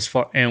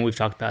 and we've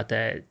talked about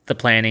that, the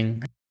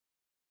planning.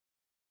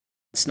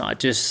 It's not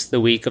just the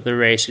week of the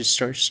race. It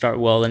start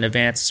well in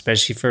advance,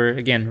 especially for,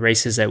 again,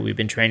 races that we've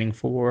been training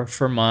for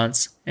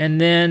months. And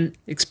then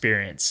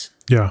experience.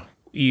 Yeah.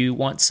 You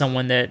want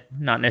someone that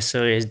not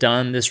necessarily has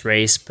done this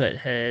race, but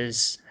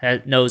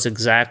knows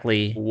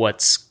exactly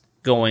what's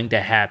going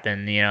to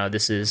happen.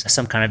 This is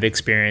some kind of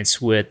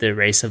experience with the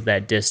race of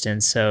that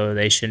distance. So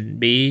they shouldn't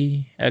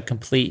be a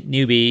complete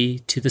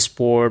newbie to the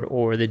sport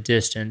or the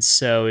distance.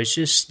 So it's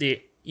just,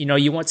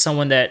 you want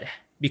someone that,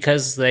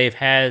 because they've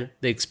had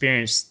the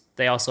experience,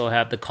 they also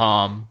have the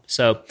calm.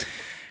 So,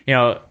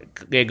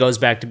 it goes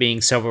back to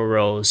being several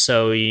roles.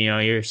 So,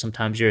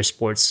 sometimes you're a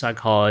sports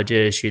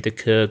psychologist, you're the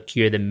cook,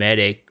 you're the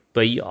medic,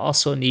 but you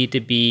also need to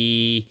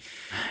be,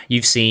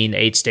 you've seen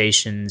aid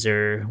stations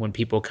or when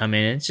people come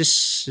in, it's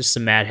just a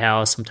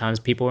madhouse. Sometimes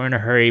people are in a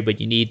hurry,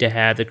 but you need to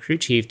have the crew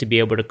chief to be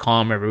able to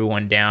calm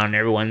everyone down.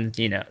 Everyone,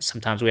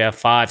 sometimes we have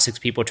 5-6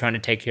 people trying to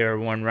take care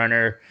of one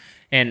runner.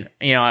 And,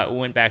 I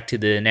went back to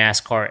the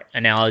NASCAR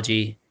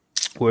analogy,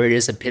 where it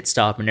is a pit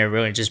stop and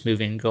everyone just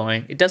moving and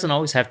going. It doesn't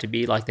always have to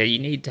be like that. You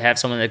need to have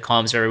someone that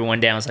calms everyone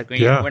down. It's like,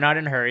 we're not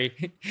in a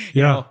hurry.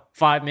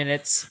 5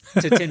 minutes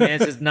to 10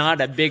 minutes is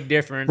not a big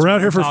difference. We're out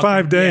here for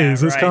 5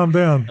 days. Let's calm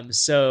down.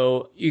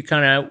 So you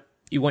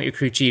want your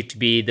crew chief to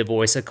be the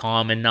voice of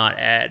calm and not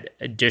add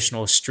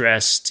additional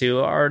stress to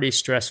an already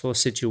stressful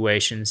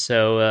situation.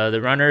 So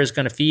the runner is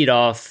going to feed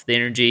off the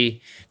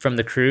energy from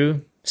the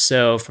crew.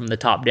 So from the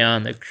top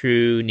down, the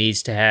crew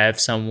needs to have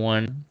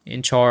someone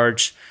in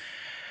charge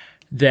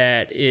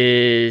that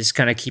is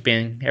kind of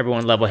keeping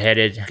everyone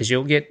level-headed, because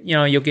you'll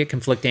get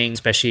conflicting,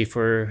 especially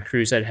for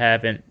crews that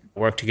haven't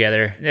worked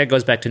together. That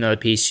goes back to another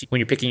piece. When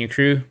you're picking your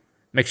crew,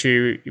 make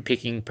sure you're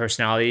picking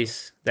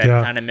personalities that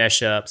kind of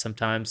mesh up.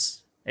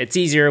 Sometimes it's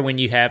easier when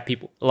you have a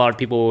lot of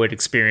people with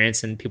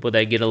experience and people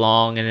that get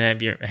along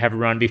and have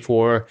run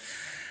before.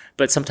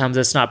 but sometimes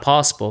that's not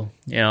possible.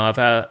 I've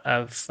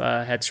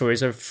had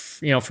stories of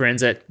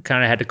friends that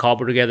kind of had to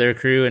cobble together a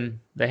crew, and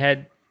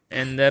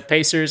the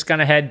Pacers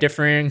kind of had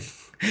differing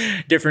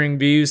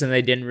views, and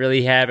they didn't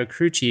really have a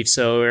crew chief,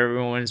 so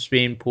everyone's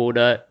being pulled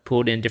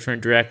in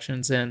different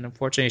directions. And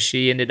unfortunately,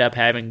 she ended up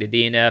having to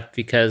DNF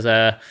because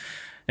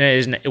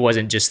it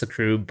wasn't just the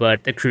crew,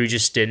 but the crew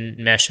just didn't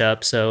mesh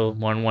up. So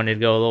one wanted to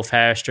go a little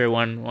faster,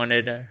 one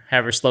wanted to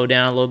have her slow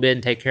down a little bit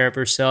and take care of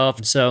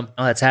herself. So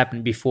that's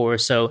happened before.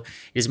 So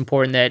it's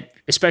important that,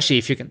 especially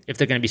if they're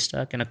going to be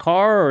stuck in a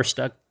car or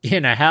stuck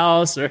in a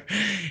house or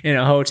in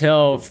a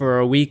hotel for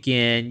a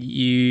weekend,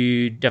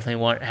 you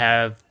definitely want to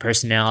have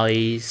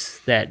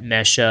personalities that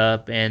mesh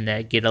up and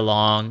that get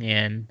along.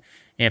 And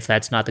if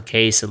that's not the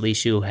case, at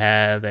least you'll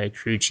have a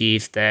crew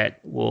chief that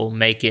will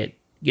make it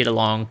get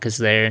along, because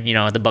they're,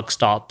 the buck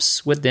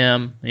stops with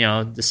them.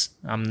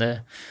 I'm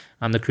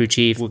the crew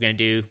chief. We're going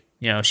to do,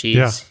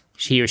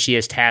 he or she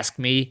has tasked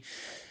me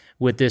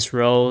with this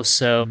role,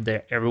 so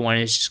everyone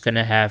is just going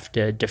to have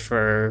to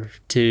defer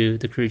to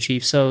the crew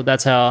chief. So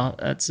that's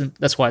why it's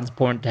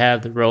important to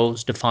have the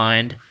roles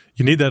defined.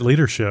 You need that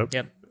leadership.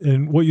 Yep.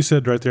 And what you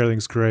said right there, I think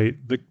is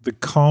great. The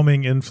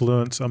calming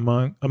influence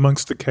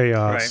amongst the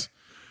chaos. Right.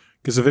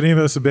 Because if any of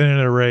us have been in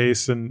a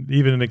race and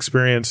even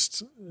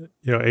experienced,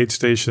 aid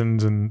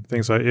stations and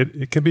things like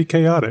it can be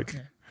chaotic. Yeah.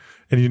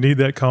 And you need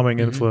that calming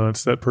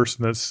influence, that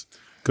person that's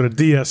going to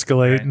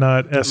de-escalate,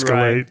 not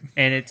escalate. Right.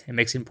 And it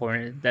makes it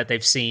important that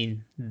they've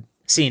seen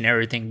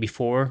everything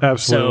before.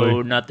 Absolutely.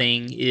 So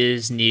nothing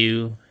is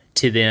new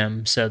to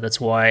them. So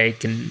that's why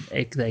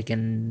they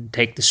can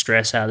take the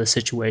stress out of the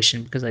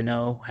situation, because they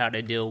know how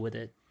to deal with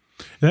it.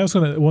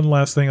 And one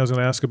last thing I was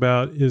going to ask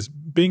about is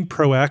being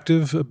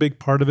proactive, a big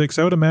part of it. Because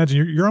I would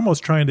imagine you're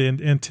almost trying to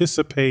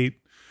anticipate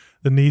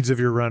the needs of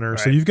your runner. Right.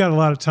 So you've got a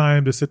lot of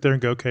time to sit there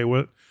and go, okay,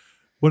 what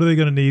are they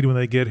going to need when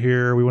they get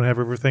here? We want to have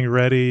everything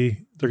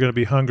ready. They're going to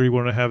be hungry. We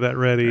want to have that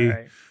ready.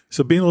 Right.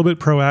 So being a little bit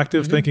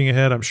proactive, thinking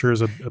ahead, I'm sure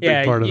is a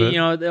big part of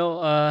it.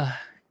 They'll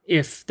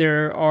if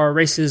there are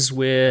races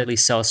with at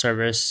least cell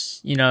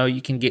service,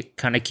 you can get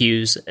kind of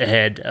cues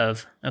ahead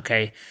of,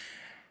 okay,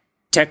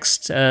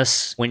 text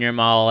us when you're a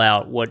mile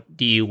out, what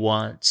do you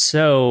want?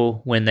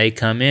 So when they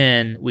come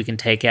in, we can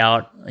take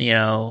out,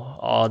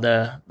 all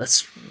the,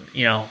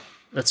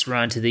 let's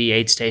run to the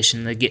aid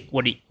station to get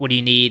what do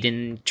you need,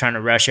 and trying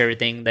to rush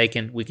everything.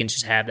 We can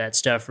just have that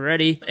stuff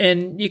ready.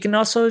 And you can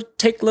also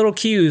take little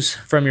cues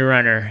from your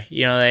runner.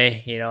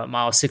 At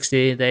mile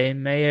 60, they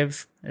may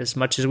have, as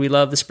much as we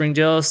love the spring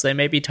gels, they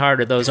may be tired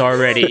of those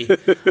already.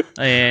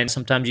 And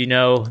sometimes,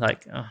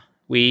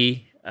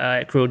 we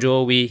at Cruel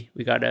Jewel, we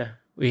got a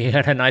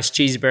nice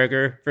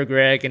cheeseburger for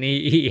Greg, and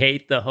he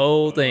ate the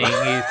whole thing.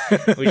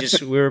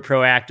 We were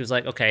proactive. It's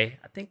like, okay,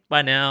 I think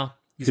by now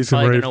he's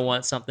probably going to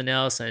want something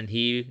else. And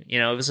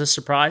it was a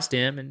surprise to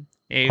him, and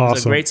it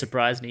was a great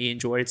surprise, and he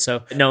enjoyed it.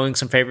 So knowing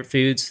some favorite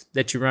foods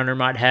that your runner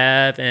might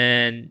have,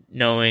 and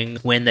knowing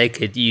when they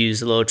could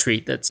use a little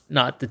treat that's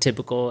not the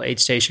typical aid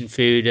station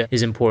food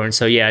is important.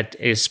 So yeah,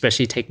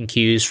 especially taking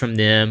cues from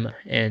them,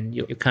 and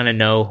you kind of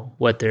know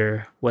what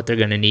they're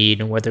going to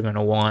need and what they're going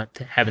to want.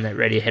 Having that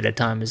ready ahead of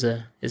time is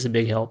a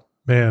big help.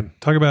 Man,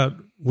 talk about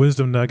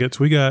wisdom nuggets.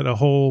 We got a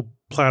whole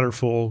platter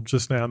full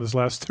just now in this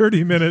last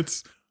 30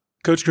 minutes.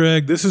 Coach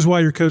Greg, this is why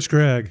you're Coach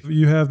Greg.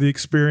 You have the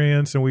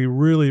experience, and we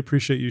really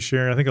appreciate you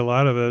sharing. I think a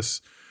lot of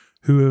us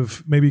who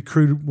have maybe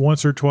crewed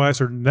once or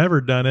twice or never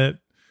done it,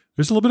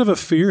 there's a little bit of a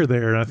fear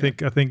there. And I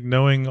think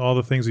knowing all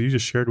the things that you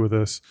just shared with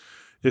us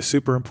is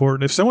super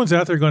important. If someone's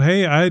out there going,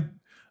 hey,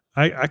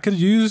 I could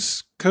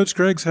use Coach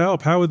Greg's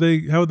help, how would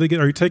they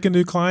get? Are you taking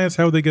new clients?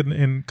 How would they get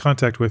in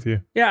contact with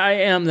you? Yeah, I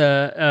am.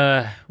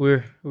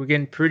 We're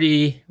getting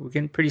pretty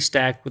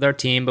stacked with our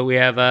team, but we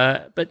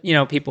have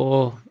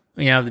people.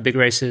 The big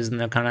races, and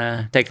they'll kind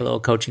of take a little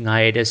coaching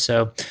hiatus.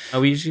 So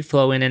we usually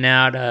flow in and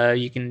out.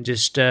 You can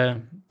just,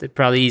 the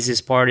probably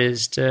easiest part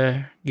is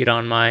to get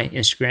on my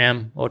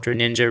Instagram, Ultra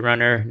Ninja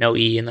Runner, no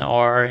E in the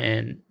R,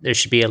 and there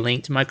should be a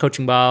link to my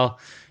coaching bio.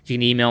 You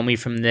can email me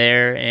from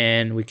there,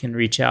 and we can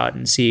reach out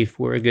and see if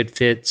we're a good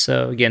fit.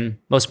 So again,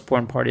 most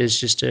important part is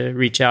just to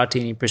reach out to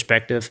any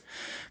prospective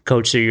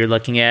coach that you're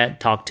looking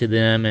at, talk to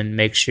them, and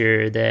make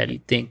sure that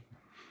you think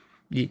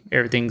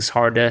everything's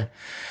hard to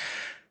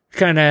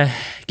kind of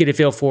get a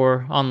feel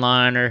for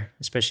online, or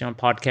especially on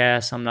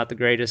podcasts. I'm not the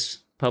greatest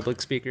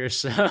public speaker,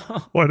 so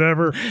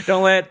whatever.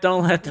 Don't let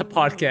the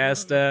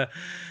podcast.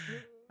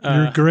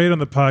 You're great on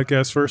the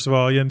podcast, first of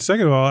all, and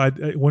second of all,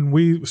 when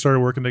we started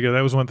working together,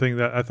 that was one thing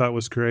that I thought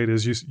was great.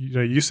 Is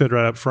you said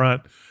right up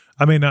front,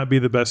 I may not be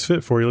the best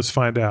fit for you. Let's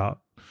find out.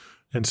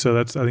 And so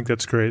I think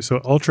that's great.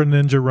 So Ultra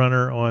Ninja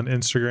Runner on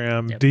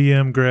Instagram. Yep.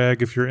 DM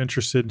Greg if you're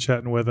interested in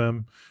chatting with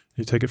him.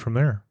 You take it from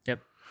there. Yep.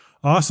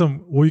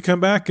 Awesome. Will you come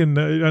back? And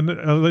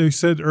you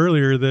said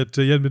earlier that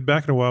you hadn't been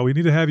back in a while. We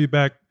need to have you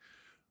back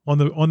on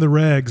the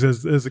regs,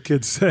 as the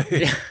kids say.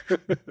 Yeah.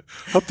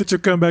 Hope that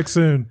you'll come back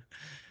soon.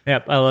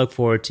 Yep, I look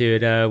forward to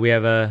it. We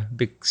have a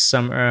big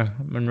summer.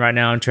 And right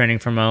now I'm training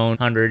for my own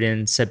 100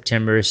 in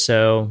September,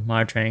 so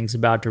my training's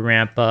about to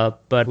ramp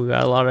up. But we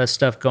got a lot of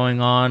stuff going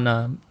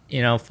on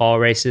fall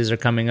races are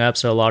coming up,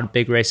 so a lot of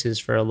big races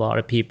for a lot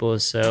of people.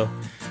 So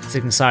it's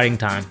an exciting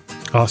time.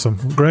 Awesome.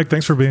 Greg,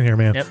 thanks for being here,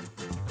 man. Yep.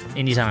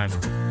 Anytime.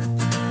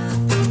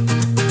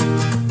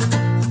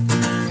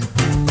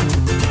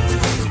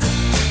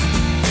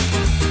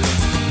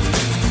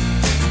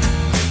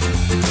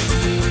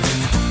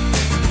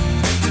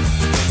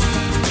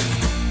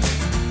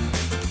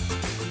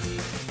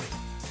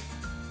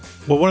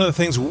 Well, one of the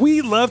things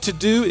we love to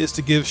do is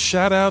to give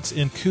shout outs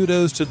and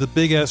kudos to the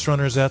big ass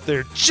runners out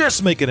there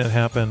just making it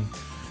happen.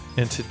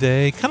 And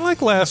today, kind of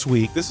like last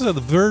week, this is a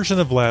version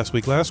of last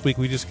week. Last week,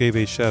 we just gave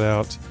a shout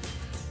out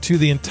to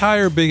the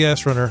entire big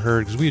ass runner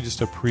herd because we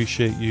just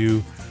appreciate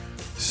you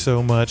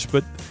so much.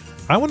 But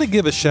I want to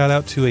give a shout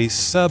out to a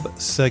sub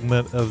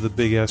segment of the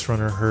big ass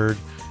runner herd.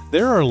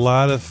 There are a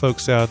lot of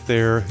folks out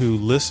there who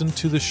listen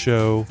to the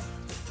show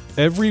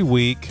every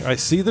week. I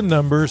see the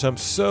numbers. I'm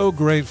so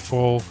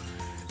grateful.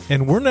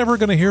 And we're never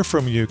going to hear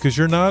from you because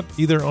you're not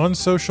either on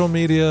social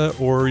media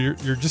or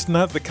you're just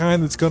not the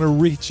kind that's going to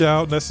reach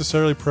out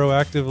necessarily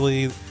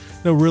proactively.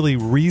 No really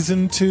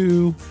reason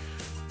to,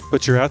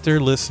 but you're out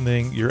there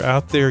listening. You're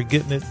out there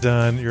getting it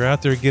done. You're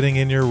out there getting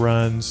in your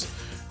runs.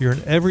 You're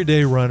an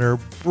everyday runner,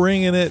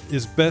 bringing it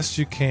as best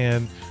you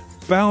can,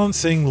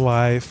 balancing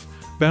life,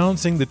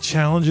 balancing the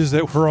challenges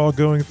that we're all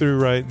going through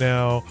right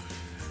now.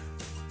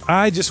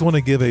 I just want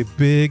to give a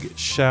big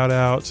shout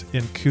out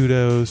and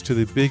kudos to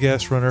the Big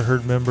Ass Runner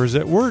Herd members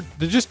they're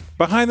just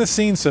behind the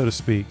scenes, so to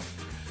speak.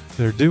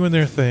 They're doing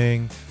their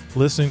thing,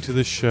 listening to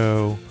the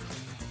show.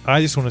 I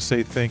just want to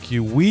say thank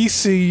you. We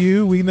see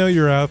you. We know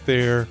you're out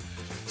there.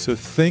 So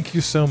thank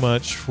you so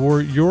much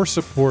for your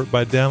support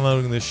by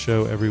downloading this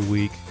show every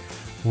week.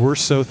 We're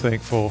so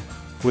thankful.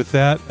 With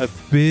that, a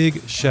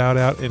big shout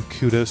out and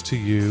kudos to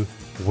you.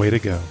 Way to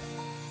go.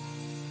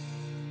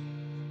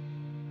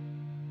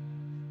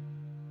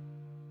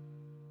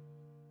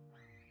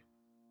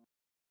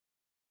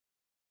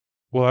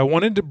 Well, I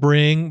wanted to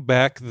bring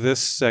back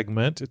this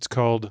segment. It's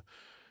called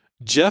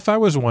Jeff, I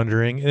Was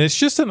Wondering, and it's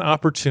just an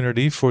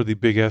opportunity for the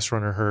Big Ass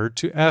Runner herd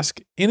to ask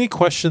any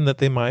question that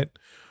they might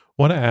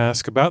want to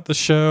ask about the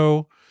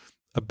show,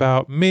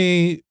 about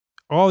me,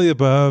 all the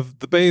above,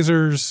 the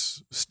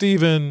Bazers,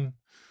 Steven,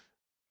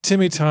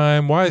 Timmy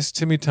Time. Why is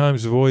Timmy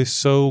Time's voice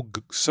so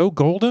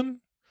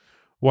golden?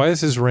 Why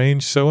is his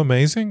range so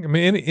amazing? I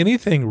mean,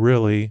 anything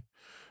really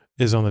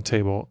is on the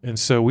table. And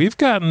so we've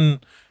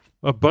gotten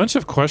a bunch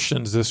of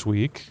questions this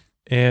week,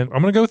 and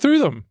I'm going to go through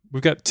them.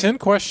 We've got 10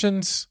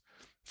 questions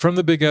from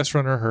the Big Ass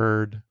Runner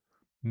herd.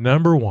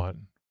 Number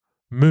 1,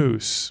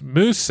 Moose.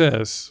 Moose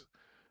says,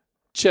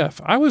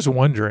 Jeff, I was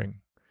wondering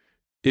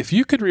if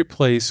you could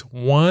replace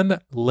one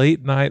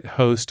late night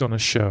host on a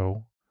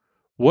show,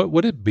 what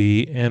would it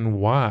be and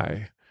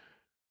why?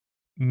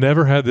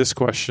 Never had this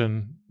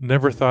question.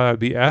 Never thought I'd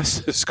be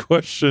asked this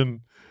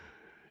question.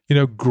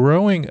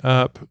 Growing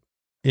up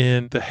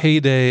in the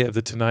heyday of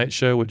The Tonight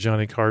Show with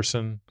Johnny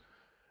Carson,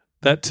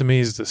 that to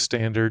me is the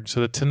standard. So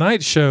The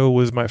Tonight Show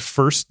was my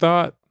first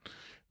thought.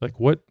 Like,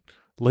 what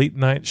late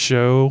night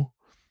show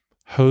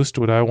host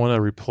would I want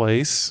to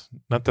replace?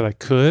 Not that I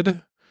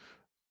could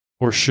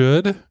or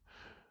should,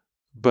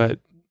 but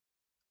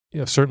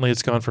certainly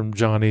it's gone from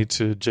Johnny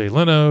to Jay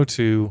Leno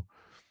to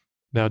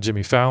now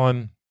Jimmy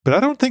Fallon. But I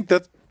don't think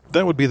that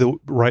would be the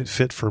right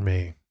fit for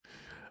me.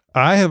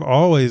 I have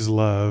always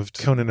loved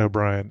Conan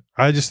O'Brien.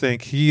 I just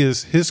think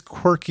his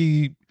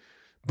quirky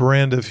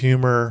brand of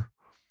humor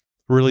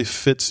really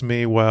fits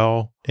me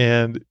well.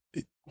 And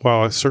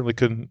while I certainly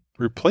couldn't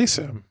replace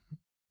him,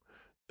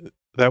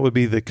 that would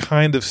be the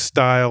kind of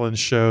style and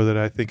show that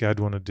I think I'd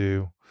want to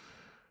do.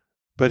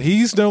 But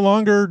he's no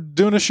longer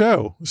doing a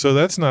show, so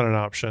that's not an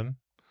option.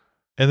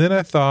 And then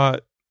I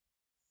thought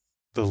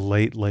the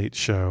Late Late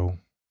Show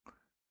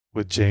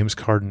with James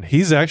Corden.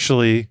 He's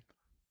actually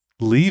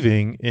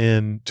leaving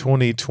in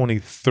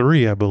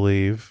 2023, I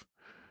believe.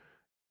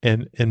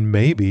 And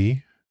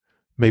maybe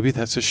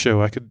that's a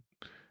show I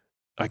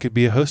could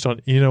be a host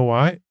on. You know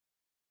why?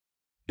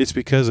 It's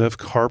because of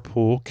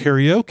Carpool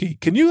Karaoke.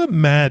 Can you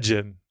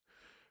imagine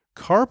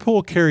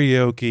Carpool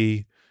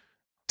Karaoke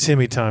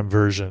Timmy Time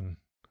version,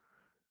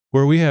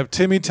 where we have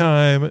Timmy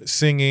Time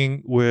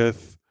singing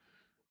with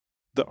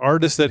the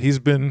artist that he's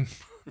been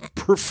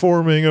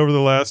performing over the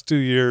last 2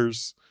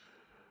 years?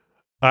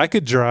 I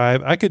could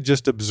drive. I could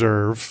just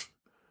observe.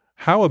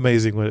 How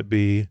amazing would it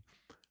be?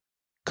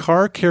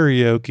 Car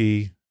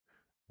karaoke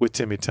with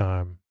Timmy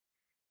Time.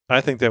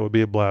 I think that would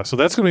be a blast. So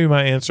that's going to be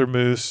my answer,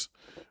 Moose,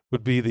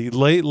 would be the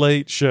Late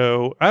Late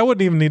Show. I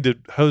wouldn't even need to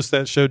host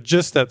that show,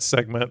 just that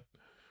segment,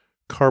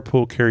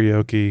 Carpool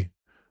Karaoke.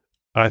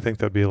 I think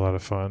that'd be a lot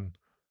of fun.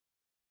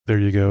 There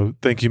you go.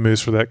 Thank you,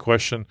 Moose, for that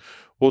question.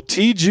 Well,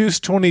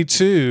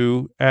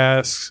 TJuice22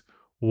 asks,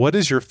 what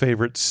is your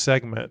favorite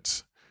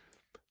segment?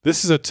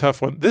 This is a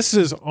tough one. This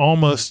is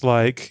almost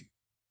like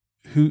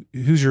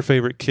who's your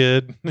favorite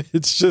kid?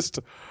 It's just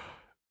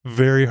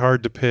very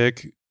hard to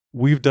pick.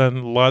 We've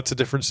done lots of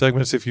different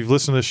segments. If you've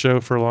listened to the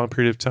show for a long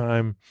period of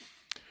time,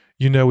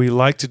 we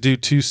like to do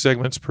 2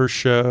 segments per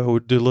show. We'll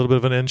do a little bit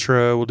of an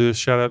intro. We'll do a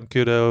shout out and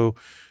kudo.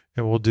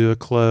 and we'll do a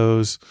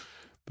close.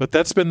 But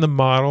that's been the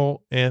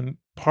model. And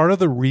part of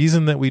the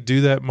reason that we do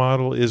that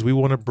model is we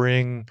want to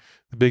bring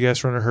the Big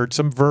Ass Runner Herd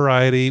some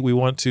variety. We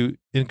want to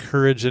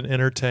encourage and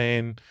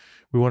entertain.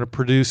 We want to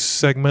produce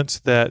segments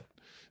that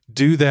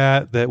do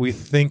that we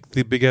think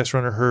the Big Ass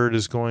Runner Herd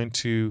is going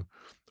to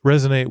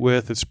resonate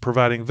with. It's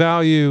providing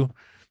value,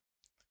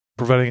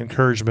 providing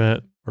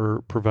encouragement,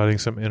 or providing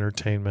some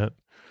entertainment.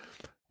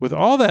 With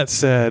all that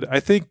said, I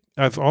think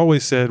I've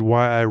always said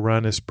Why I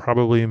Run is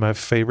probably my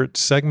favorite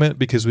segment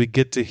because we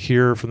get to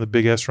hear from the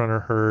Big Ass Runner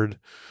Herd.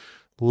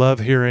 Love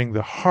hearing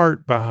the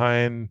heart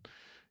behind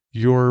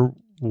your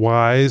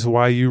whys,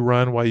 why you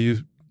run, why you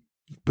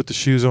put the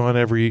shoes on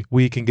every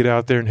week and get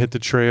out there and hit the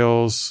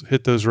trails,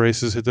 hit those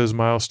races, hit those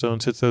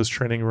milestones, hit those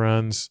training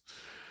runs.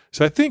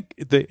 So I think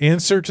the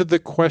answer to the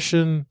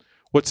question,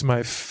 what's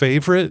my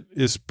favorite,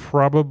 is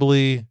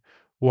probably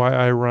Why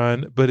I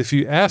Run. But if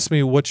you ask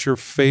me what's your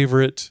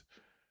favorite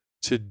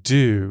to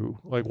do,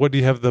 like what do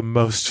you have the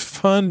most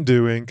fun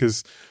doing?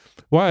 Because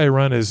Why I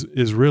Run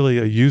is really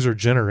a user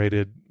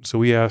generated. So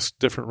we ask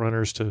different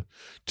runners to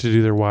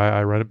do their Why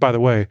I Run. By the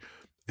way,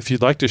 if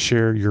you'd like to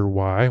share your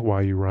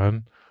why you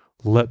run,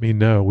 let me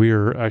know. We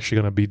are actually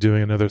going to be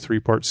doing another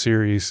 3-part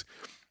series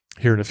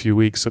here in a few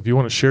weeks. So if you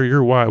want to share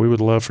your why, we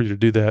would love for you to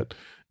do that.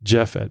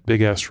 Jeff at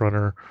Big Ass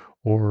Runner,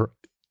 or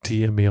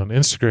TM me on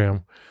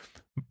Instagram.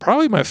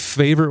 Probably my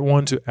favorite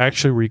one to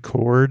actually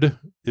record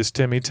is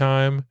Timmy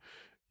Time,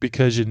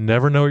 because you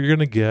never know what you're going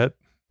to get.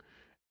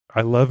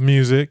 I love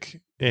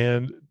music,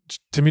 and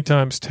Timmy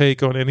Time's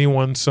take on any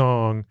one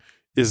song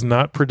is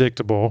not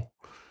predictable.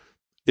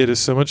 It is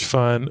so much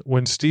fun.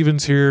 When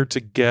Steven's here to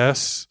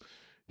guess,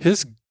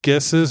 his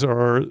guesses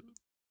are,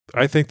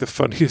 I think, the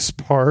funniest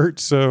part.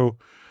 So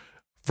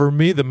for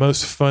me, the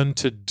most fun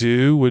to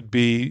do would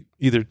be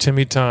either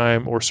Timmy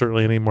Time or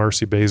certainly any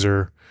Marcy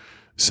Baser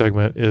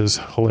segment is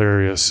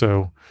hilarious.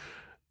 So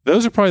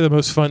those are probably the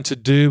most fun to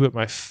do, but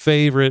my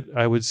favorite,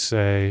 I would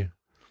say,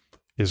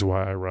 is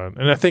Why I Run.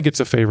 And I think it's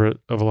a favorite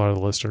of a lot of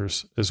the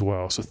listeners as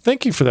well. So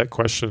thank you for that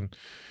question,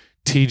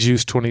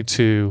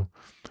 TJuice22.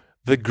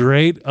 The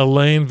great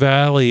Elaine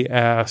Valley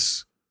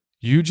asks,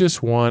 you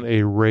just won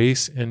a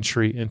race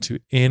entry into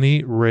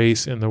any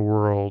race in the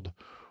world.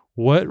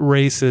 What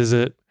race is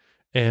it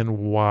and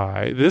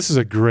why? This is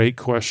a great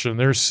question.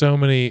 There's so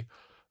many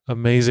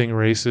amazing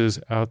races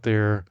out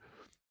there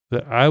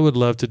that I would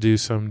love to do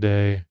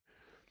someday.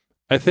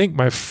 I think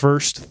my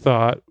first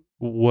thought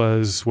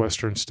was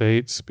Western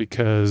States,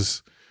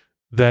 because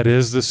that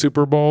is the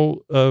Super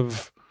Bowl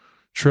of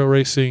trail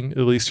racing, at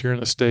least here in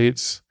the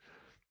States.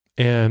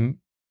 And,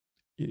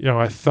 you know,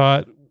 I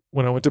thought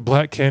when I went to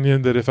Black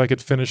Canyon that if I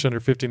could finish under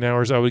 15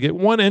 hours, I would get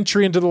one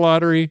entry into the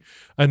lottery.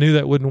 I knew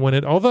that wouldn't win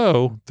it,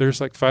 although there's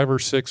like 5 or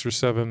 6 or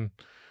 7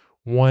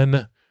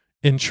 one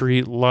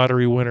entry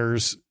lottery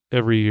winners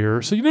every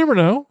year. So you never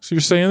know. So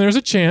you're saying there's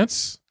a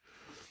chance.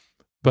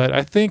 But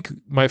I think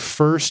my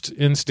first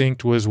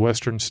instinct was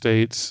Western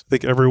States. I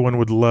think everyone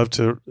would love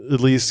to at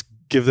least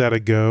give that a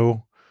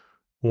go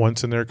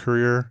once in their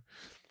career.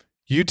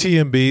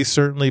 UTMB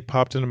certainly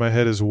popped into my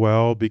head as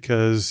well,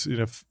 because you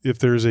know, if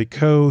there's a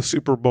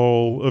co-Super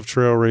Bowl of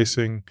trail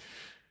racing,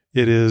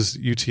 it is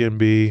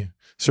UTMB,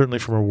 certainly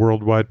from a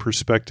worldwide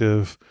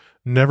perspective.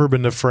 Never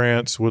been to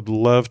France, would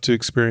love to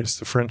experience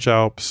the French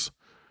Alps.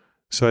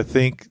 So I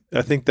think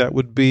that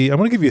would be, I'm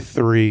going to give you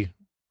 3,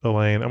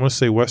 Elaine. I'm going to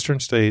say Western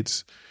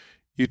States,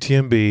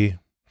 UTMB.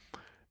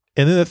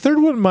 And then the third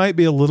one might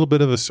be a little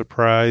bit of a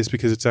surprise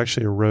because it's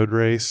actually a road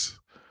race.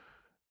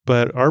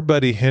 But our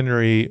buddy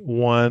Henry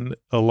won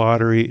a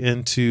lottery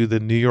into the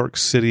New York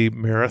City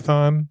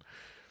Marathon.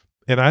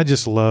 And I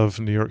just love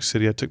New York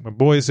City. I took my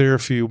boys there a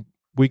few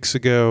weeks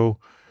ago.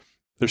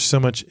 There's so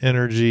much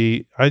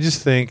energy. I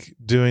just think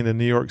doing the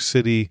New York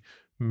City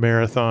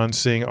Marathon,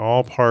 seeing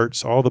all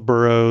parts, all the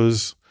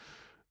boroughs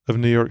of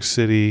New York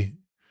City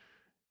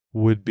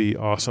would be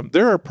awesome.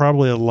 There are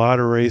probably a lot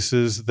of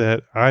races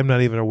that I'm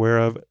not even aware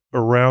of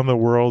around the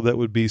world that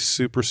would be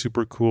super,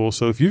 super cool.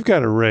 So if you've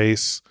got a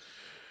race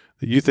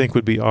that you think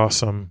would be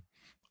awesome,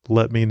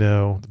 let me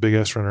know, the Big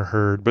Ass Runner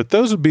Herd. But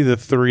those would be the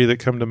 3 that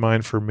come to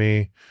mind for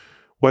me: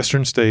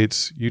 Western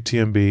States,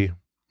 UTMB,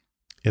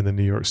 and the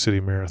New York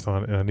City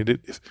Marathon. And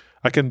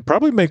I can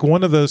probably make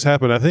one of those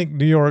happen. I think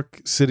New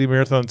York City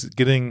Marathon's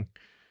getting,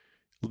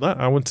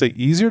 I wouldn't say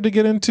easier to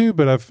get into,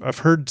 but I've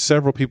heard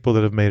several people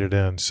that have made it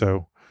in.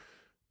 So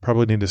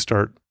probably need to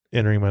start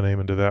entering my name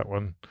into that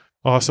one.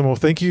 Awesome. Well,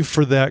 thank you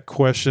for that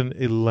question,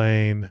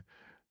 Elaine.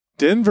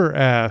 Denver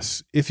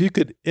asks, if you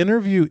could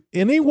interview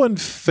anyone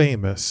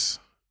famous,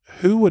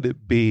 who would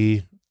it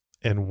be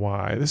and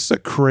why? This is a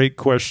great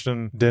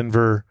question,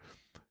 Denver.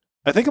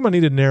 I think I'm going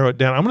to need to narrow it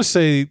down. I'm going to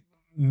say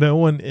no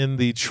one in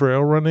the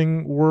trail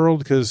running world,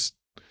 because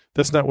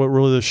that's not what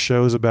really this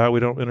show is about. We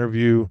don't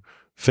interview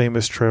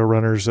famous trail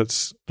runners.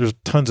 There's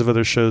tons of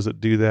other shows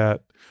that do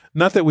that.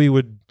 Not that we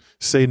would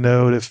say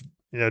no if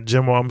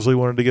Jim Walmsley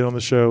wanted to get on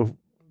the show,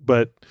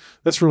 but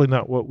that's really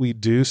not what we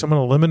do. So I'm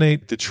going to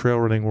eliminate the trail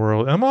running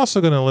world. And I'm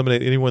also going to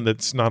eliminate anyone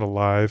that's not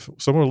alive.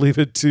 So I'm going to leave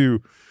it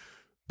to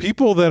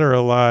people that are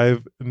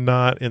alive,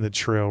 not in the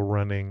trail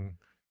running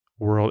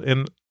world.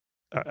 And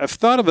I've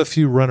thought of a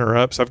few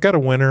runner-ups. I've got a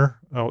winner.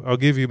 I'll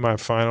give you my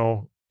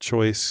final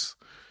choice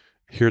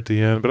here at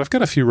the end, but I've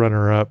got a few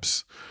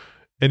runner-ups.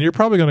 And you're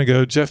probably going to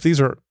go, Jeff, these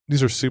are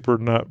super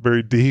not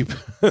very deep.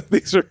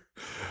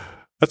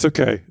 That's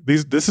okay.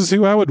 This is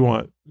who I would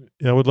want.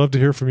 I would love to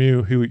hear from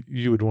you who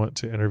you would want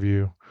to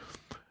interview.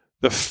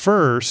 The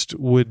first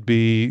would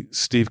be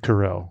Steve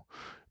Carell,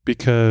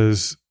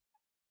 because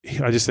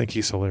I just think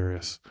he's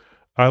hilarious.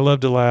 I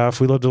love to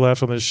laugh. We love to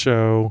laugh on this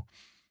show.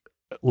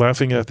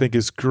 Laughing, I think,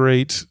 is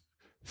great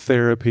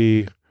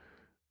therapy.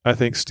 I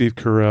think Steve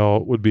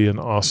Carell would be an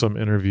awesome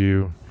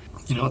interview.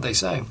 You know what they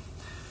say?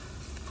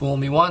 Fool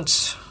me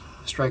once,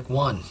 strike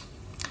one.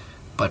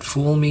 But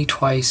fool me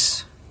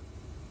twice,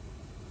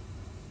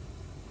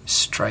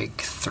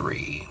 strike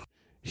three.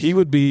 He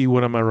would be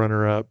one of my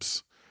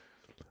runner-ups.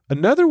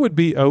 Another would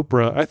be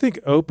Oprah. I think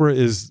Oprah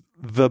is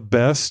the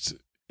best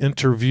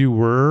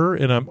interviewer,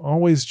 and I'm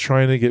always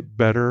trying to get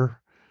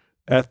better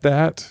at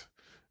that.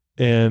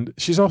 And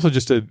she's also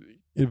just a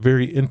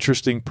very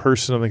interesting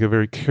person. I think a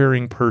very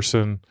caring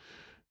person.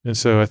 And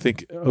so I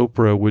think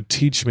Oprah would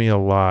teach me a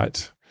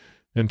lot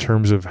in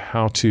terms of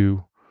how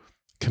to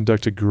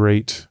conduct a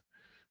great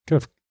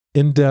kind of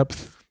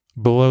in-depth,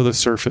 below the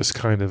surface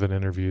kind of an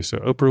interview. So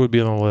Oprah would be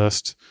on the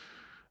list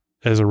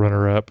as a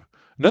runner-up.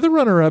 Another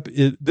runner-up,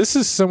 this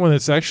is someone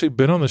that's actually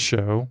been on the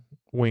show,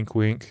 wink,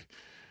 wink,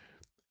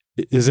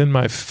 is in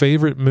my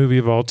favorite movie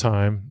of all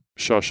time,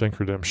 Shawshank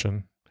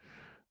Redemption.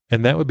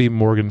 And that would be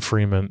Morgan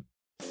Freeman.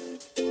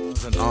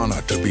 It's an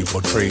honor to be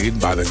portrayed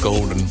by the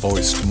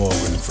golden-voiced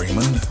Morgan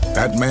Freeman.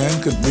 That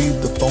man could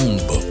read the phone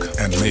book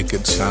and make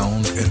it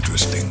sound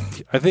interesting.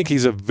 I think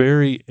he's a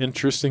very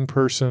interesting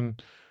person.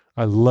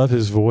 I love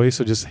his voice,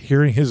 so just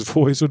hearing his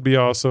voice would be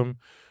awesome.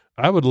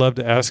 I would love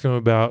to ask him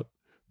about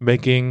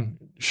making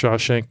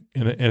Shawshank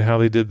and how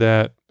they did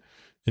that,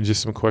 and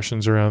just some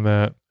questions around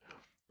that.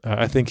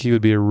 I think he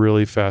would be a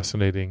really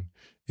fascinating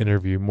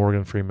interview,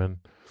 Morgan Freeman.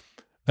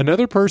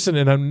 Another person,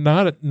 and I'm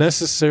not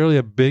necessarily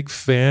a big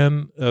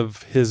fan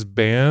of his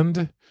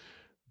band,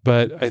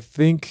 but I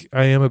think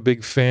I am a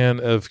big fan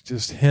of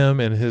just him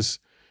and his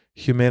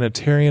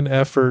humanitarian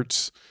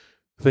efforts,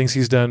 things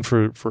he's done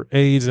for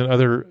AIDS and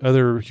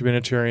other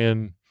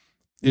humanitarian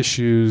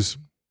issues,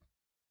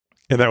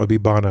 and that would be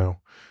Bono.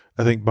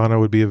 I think Bono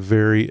would be a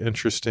very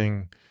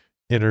interesting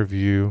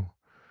interview.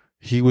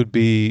 He would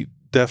be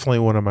definitely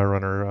one of my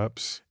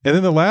runner-ups. And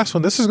then the last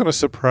one, this is going to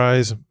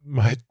surprise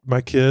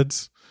my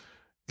kids,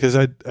 because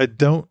I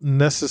don't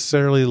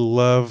necessarily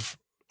love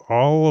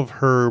all of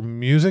her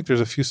music.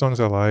 There's a few songs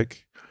I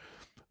like,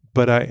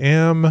 but I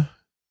am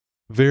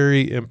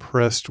very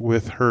impressed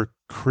with her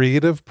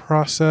creative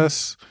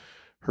process,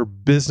 her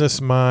business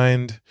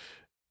mind,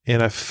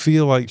 and I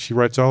feel like she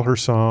writes all her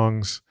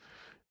songs.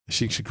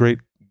 She's a great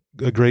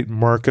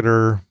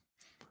marketer,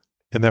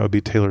 and that would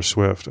be Taylor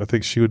Swift. I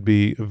think she would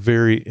be a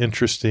very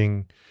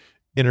interesting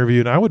interview,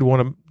 and I would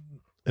want to,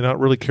 and I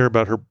don't really care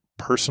about her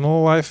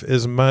personal life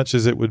as much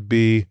as it would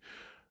be,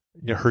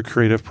 her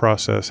creative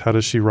process. How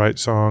does she write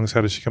songs?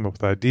 How does she come up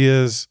with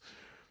ideas?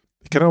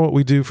 Kind of what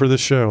we do for the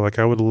show. Like,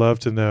 I would love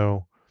to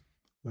know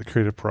the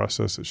creative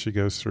process that she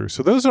goes through.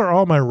 So those are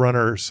all my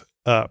runners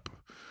up.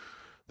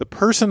 The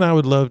person I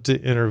would love to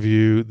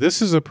interview,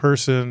 this is a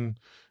person,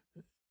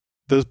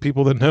 those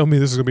people that know me,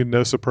 this is going to be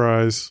no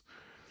surprise,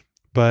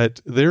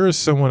 but there is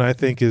someone I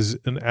think is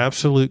an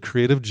absolute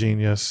creative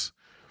genius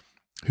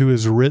who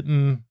has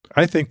written,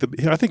 I think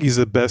he's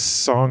the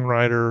best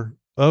songwriter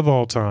of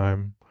all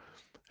time,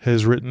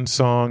 has written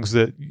songs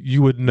that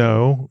you would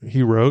know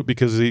he wrote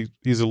because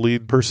he's a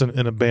lead person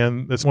in a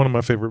band that's one of my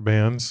favorite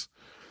bands.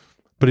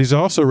 But he's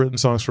also written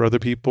songs for other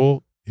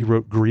people. He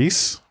wrote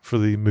Grease for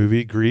the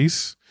movie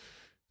Grease.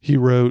 He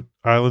wrote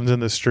Islands in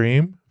the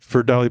Stream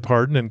for Dolly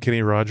Parton and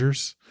Kenny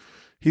Rogers.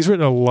 He's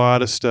written a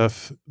lot of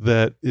stuff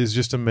that is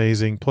just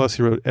amazing. Plus,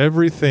 he wrote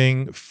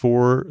everything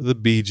for the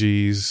Bee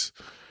Gees.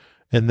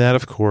 And that,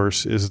 of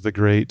course, is the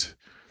great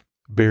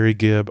Barry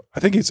Gibb. I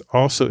think it's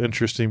also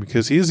interesting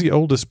because he is the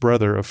oldest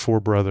brother of four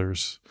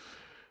brothers,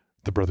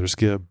 the brothers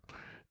Gibb.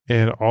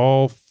 And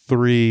all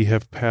three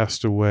have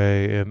passed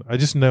away. And I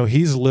just know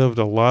he's lived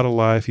a lot of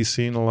life. He's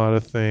seen a lot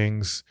of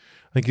things.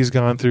 I think he's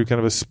gone through kind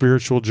of a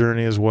spiritual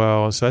journey as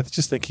well. And so I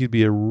just think he'd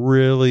be a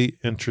really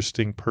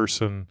interesting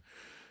person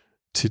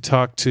to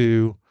talk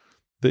to.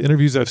 The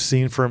interviews I've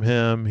seen from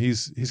him,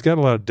 he's got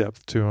a lot of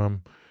depth to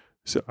him.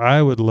 So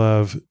I would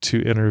love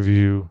to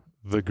interview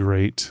the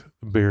great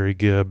Barry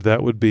Gibb.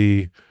 That would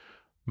be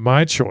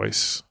my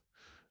choice.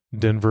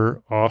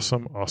 Denver,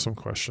 awesome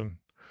question.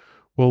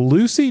 Well,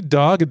 Lucy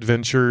Dog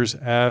Adventures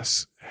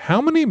asks, how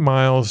many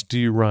miles do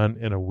you run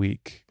in a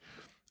week?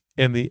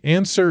 And the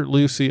answer,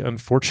 Lucy,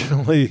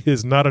 unfortunately,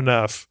 is not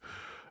enough.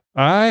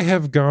 I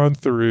have gone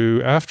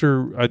through,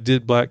 after I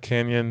did Black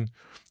Canyon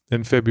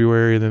in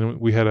February, and then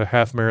we had a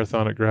half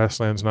marathon at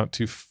Grasslands not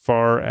too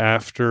far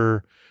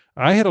after,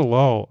 I hit a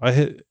lull.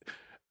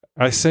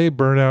 I say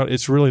burnout.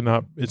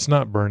 It's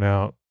not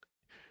burnout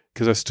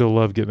because I still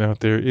love getting out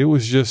there. It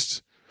was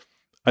just,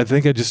 I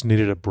think I just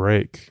needed a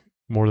break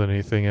more than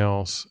anything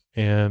else.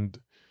 And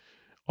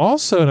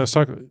also,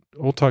 and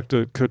we'll talk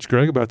to Coach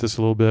Greg about this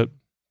a little bit.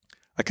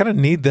 I kind of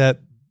need that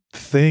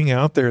thing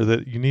out there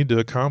that you need to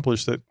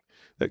accomplish, that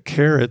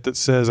carrot that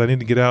says I need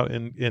to get out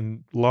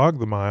and log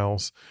the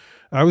miles.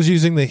 I was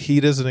using the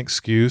heat as an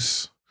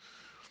excuse,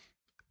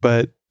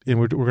 and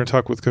we're going to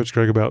talk with Coach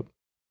Greg about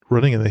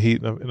running in the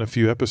heat in a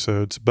few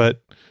episodes,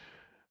 but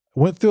I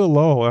went through a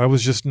lull. I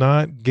was just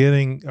not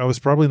getting, I was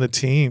probably in the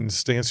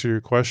teens to answer your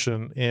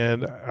question.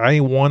 And I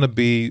want to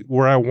be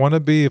where I want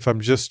to be if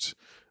I'm just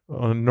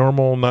on a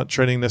normal, not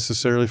training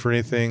necessarily for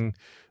anything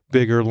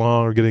big or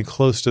long or getting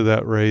close to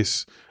that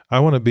race. I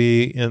want to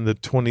be in the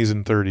 20s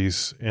and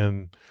 30s.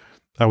 And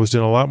I was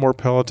doing a lot more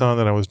Peloton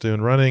than I was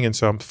doing running. And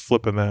so I'm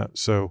flipping that.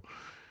 So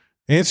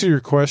answer your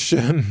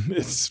question.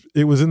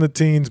 It was in the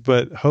teens,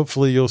 but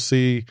hopefully you'll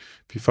see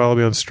if you follow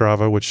me on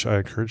Strava, which I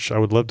encourage, I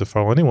would love to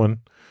follow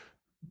anyone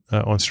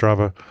on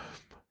Strava.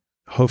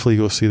 Hopefully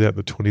you'll see that in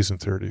the 20s and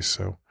 30s.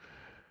 So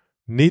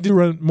need to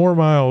run more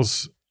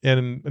miles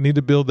and I need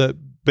to build that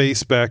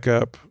base back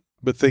up.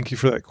 But thank you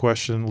for that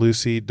question,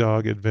 Lucy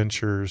Dog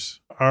Adventures.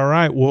 All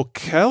right. Well,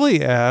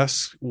 Kelly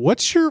asks,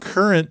 what's your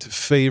current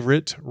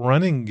favorite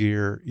running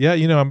gear? Yeah,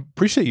 I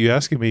appreciate you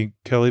asking me,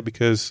 Kelly,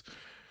 because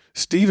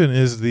Steven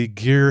is the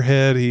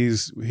gearhead.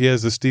 He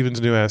has the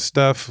Steven's New Ass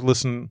Stuff.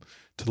 Listen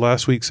to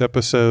last week's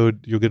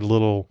episode. You'll get a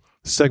little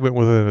segment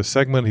within a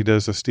segment. He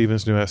does a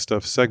Steven's New Ass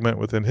Stuff segment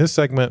within his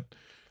segment.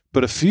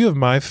 But a few of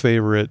my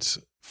favorites,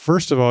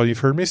 first of all, you've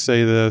heard me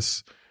say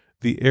this,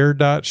 the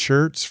AirDot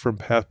shirts from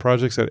Path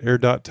Projects at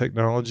AirDot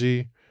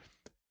Technology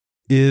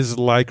is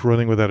like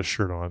running without a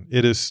shirt on.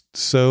 It is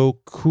so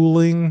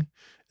cooling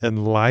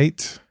and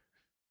light.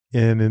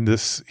 And in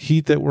this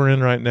heat that we're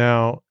in right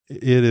now,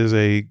 it is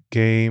a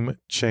game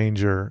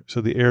changer.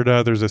 So the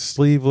AirDot, there's a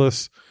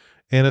sleeveless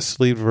and a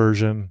sleeved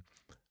version.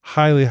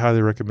 Highly,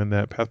 highly recommend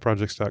that,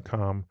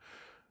 pathprojects.com.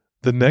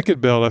 The Naked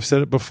Belt, I've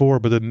said it before,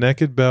 but the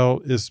Naked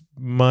Belt is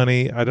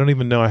money. I don't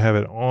even know I have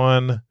it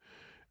on.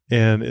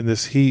 And in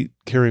this heat,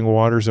 carrying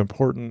water is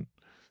important.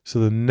 So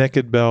the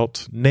Naked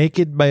Belt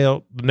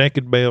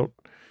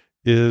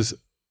is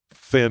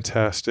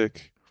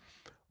fantastic.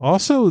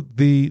 Also,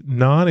 the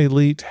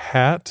non-elite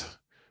hat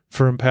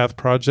from Path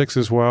Projects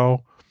as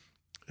well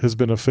has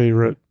been a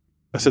favorite.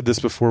 I said this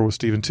before with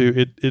Steven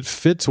too. It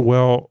fits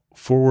well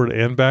forward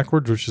and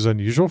backwards, which is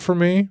unusual for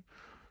me.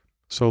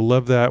 So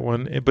love that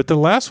one. But the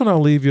last one I'll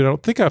leave you, I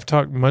don't think I've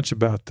talked much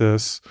about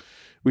this.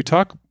 We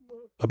talk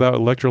about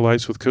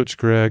electrolytes with Coach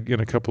Greg in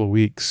a couple of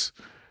weeks.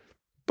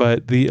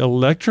 But the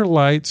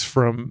electrolytes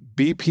from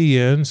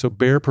BPN, so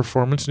Bear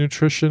Performance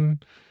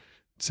Nutrition,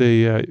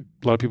 a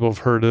lot of people have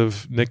heard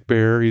of Nick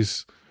Bear.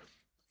 He's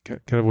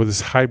kind of with this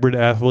hybrid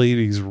athlete.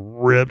 He's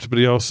ripped, but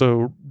he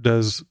also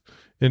does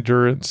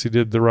endurance. He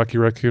did the Rocky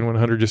Raccoon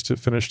 100 just to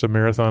finish a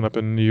marathon up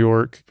in New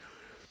York.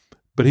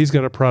 But he's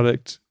got a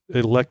product,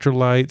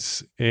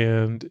 electrolytes,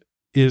 and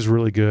is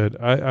really good.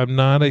 I'm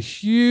not a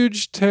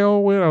huge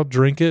tailwind. I'll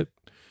drink it.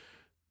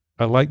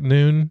 I like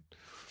Noon,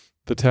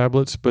 the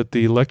tablets, but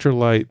the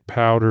electrolyte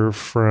powder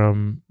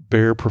from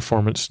Bear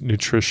Performance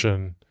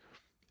Nutrition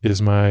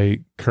is my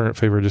current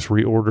favorite. Just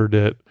reordered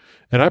it.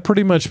 And I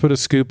pretty much put a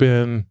scoop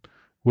in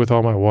with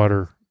all my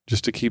water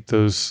just to keep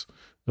those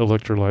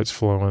electrolytes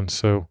flowing.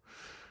 So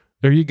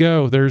there you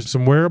go. There's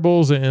some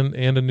wearables and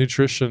a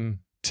nutrition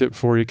tip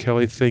for you,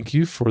 Kelly. Thank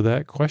you for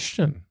that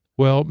question.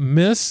 Well,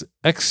 Miss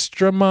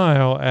Extra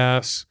Mile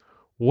asks,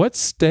 what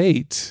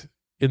state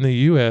in the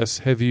U.S.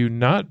 have you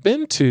not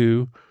been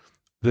to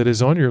that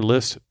is on your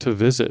list to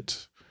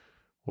visit?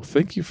 Well,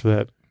 thank you for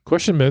that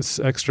question, Miss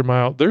Extra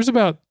Mile. There's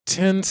about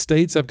 10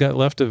 states I've got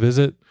left to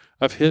visit.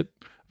 I've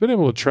been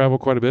able to travel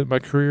quite a bit in my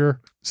career.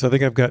 So I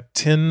think I've got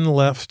 10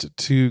 left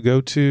to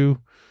go to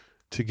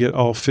get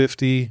all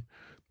 50.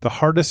 The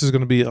hardest is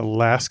going to be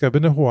Alaska. I've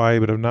been to Hawaii,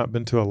 but I've not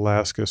been to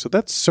Alaska. So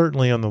that's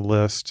certainly on the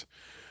list.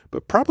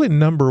 But probably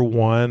number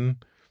one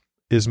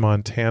is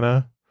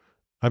Montana.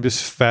 I'm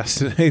just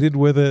fascinated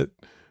with it.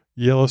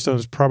 Yellowstone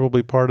is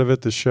probably part of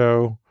it, the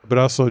show, but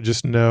also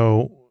just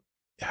know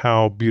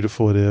how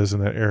beautiful it is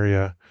in that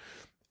area.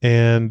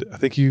 And I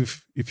think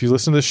if you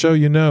listen to the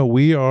show,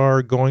 we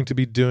are going to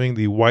be doing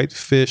the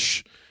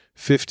Whitefish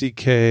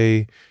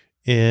 50K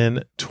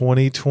in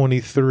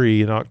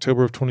 2023, in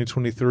October of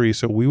 2023.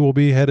 So we will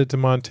be headed to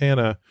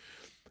Montana,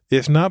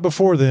 if not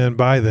before then,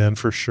 by then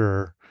for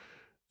sure.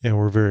 And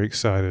we're very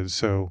excited.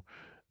 So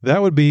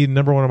that would be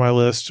number one on my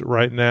list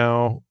right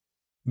now.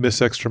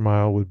 Miss Extra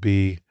Mile would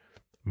be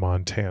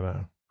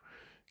Montana.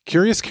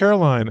 Curious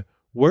Caroline,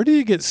 where do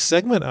you get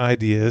segment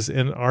ideas,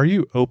 and are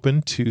you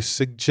open to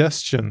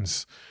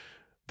suggestions?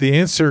 The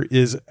answer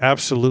is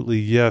absolutely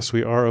yes.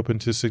 We are open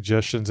to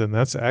suggestions, and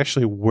that's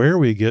actually where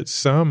we get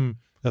some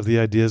of the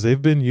ideas.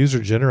 They've been user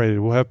generated.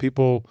 We'll have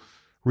people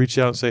reach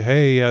out and say,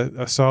 hey,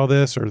 I saw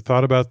this or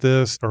thought about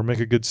this or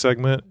make a good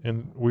segment,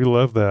 and we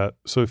love that.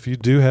 So if you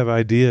do have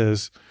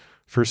ideas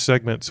for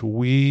segments,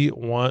 we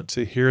want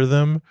to hear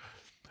them.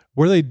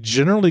 Where they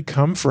generally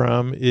come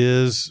from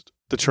is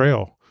the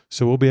trail.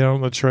 So we'll be out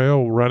on the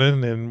trail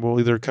running, and we'll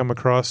either come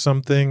across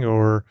something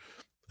or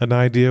an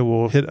idea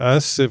will hit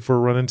us if we're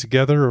running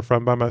together, or if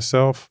I'm by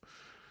myself,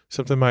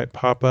 something might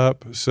pop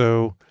up.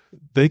 So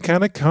they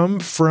kind of come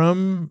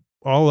from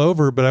all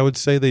over, but I would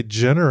say they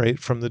generate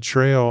from the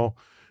trail.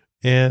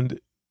 And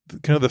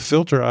kind of the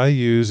filter I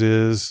use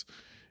is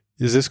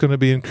this going to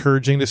be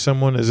encouraging to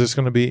someone? Is this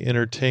going to be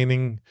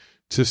entertaining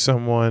to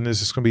someone? Is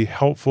this going to be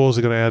helpful? Is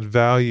it going to add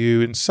value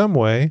in some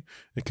way?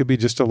 It could be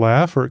just a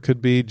laugh, or it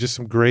could be just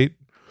some great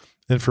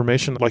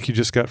information like you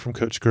just got from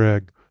Coach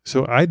Greg.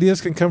 So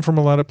ideas can come from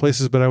a lot of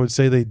places, but I would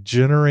say they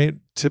generate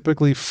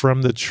typically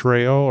from the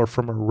trail or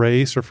from a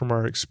race or from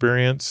our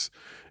experience,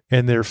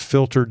 and they're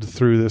filtered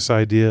through this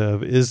idea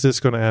of, is this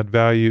going to add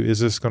value? Is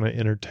this going to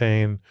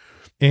entertain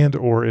and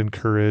or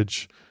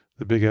encourage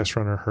the Big Ass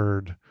Runner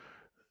herd?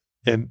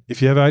 And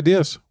if you have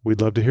ideas,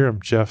 we'd love to hear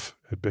them.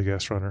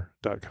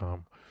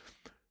 Jeff@bigassrunner.com.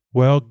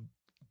 Well,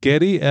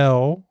 Getty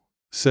L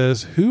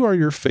says, who are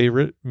your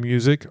favorite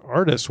music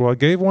artists? Well, I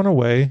gave one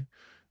away,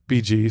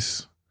 Bee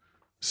Gees.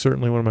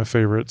 Certainly one of my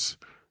favorites.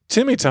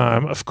 Timmy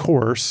Time, of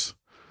course.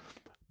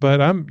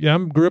 But I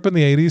grew up in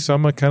the 80s, so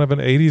I'm a kind of an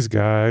 80s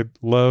guy. I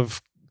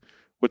love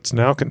what's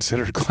now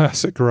considered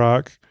classic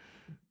rock.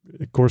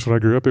 Of course, when I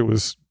grew up, it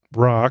was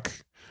rock.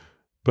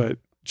 But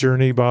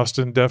Journey,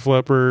 Boston, Def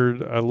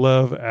Leppard. I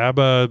love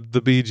ABBA,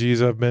 the Bee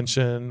Gees I've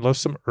mentioned. Love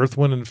some Earth,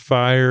 Wind, and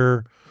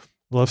Fire.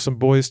 Love some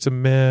Boyz II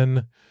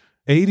Men.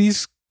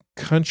 80s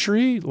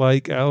country,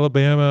 like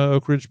Alabama,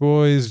 Oak Ridge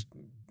Boys.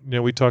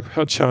 We talk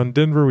about John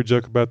Denver. We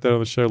joke about that on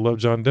the show. Love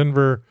John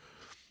Denver.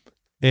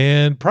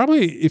 And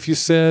probably if you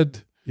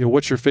said,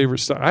 what's your favorite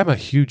style? I'm a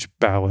huge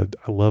ballad.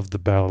 I love the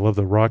ballad. I love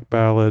the rock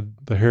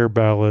ballad, the hair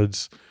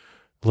ballads.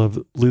 I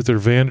love Luther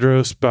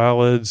Vandross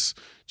ballads,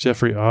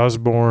 Jeffrey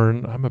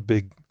Osborne. I'm a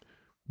big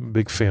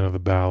fan of the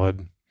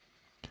ballad.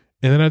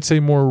 And then I'd say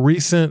more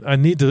recent. I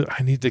need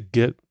to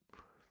get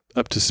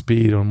up to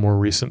speed on more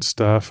recent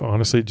stuff.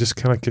 Honestly, it just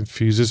kind of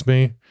confuses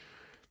me.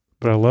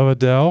 But I love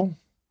Adele.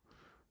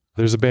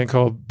 There's a band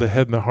called The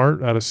Head and the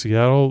Heart out of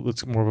Seattle.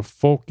 It's more of a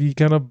folky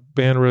kind of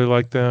band. Really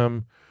like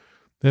them.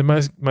 Then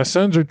my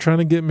sons are trying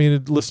to get me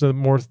to listen to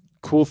more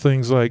cool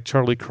things like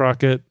Charlie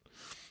Crockett.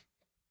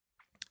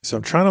 So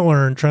I'm trying to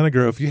learn, trying to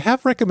grow. If you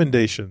have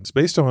recommendations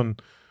based on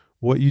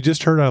what you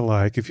just heard I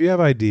like, if you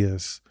have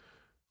ideas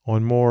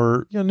on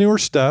more newer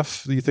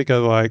stuff that you think I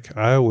like,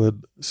 I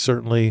would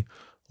certainly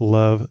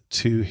love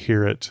to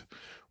hear it.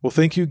 Well,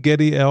 thank you,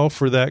 Getty L,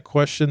 for that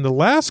question. The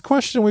last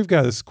question we've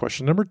got is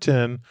question number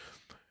 10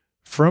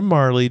 from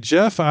Marley.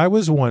 Jeff, I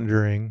was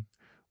wondering,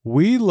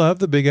 we love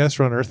the Big Ass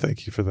Runner.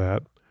 Thank you for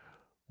that.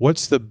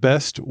 What's the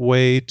best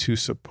way to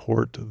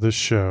support the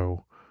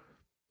show?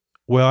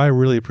 Well, I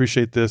really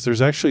appreciate this.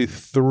 There's actually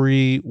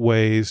 3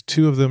 ways.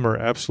 2 of them are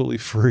absolutely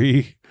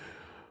free.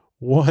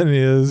 One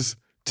is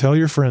tell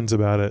your friends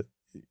about it.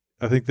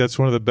 I think that's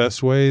one of the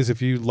best ways.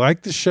 If you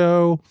like the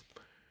show,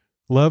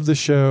 love the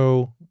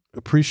show,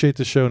 appreciate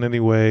the show in any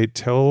way,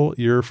 tell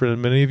your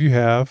friend. Many of you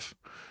have,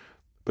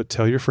 but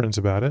tell your friends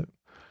about it.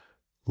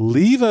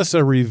 Leave us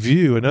a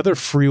review, another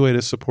free way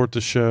to support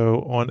the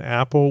show on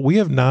Apple. We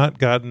have not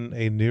gotten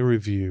a new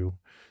review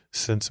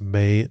since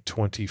May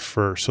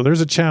 21st. So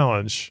there's a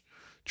challenge,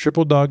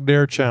 Triple Dog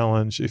Dare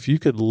challenge. If you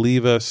could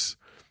leave us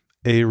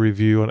a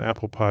review on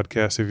Apple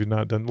Podcasts, if you've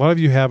not done, a lot of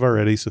you have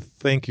already, so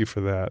thank you for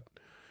that.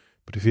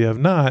 But if you have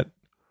not,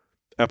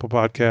 Apple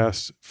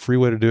Podcasts, free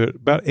way to do it.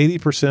 About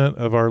 80%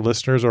 of our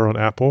listeners are on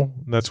Apple,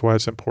 and that's why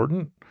it's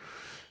important.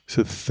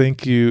 So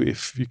thank you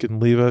if you can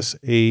leave us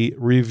a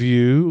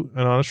review,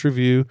 an honest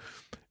review.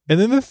 And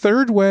then the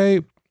third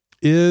way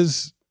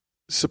is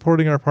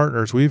supporting our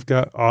partners. We've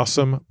got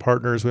awesome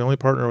partners. We only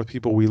partner with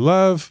people we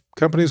love,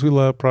 companies we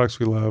love, products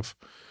we love.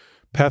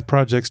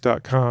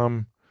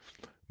 Pathprojects.com,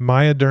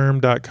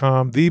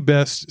 Myaderm.com, the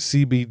best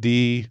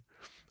CBD.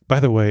 By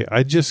the way,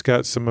 I just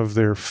got some of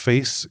their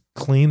face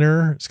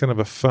cleaner. It's kind of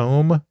a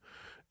foam,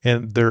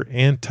 and their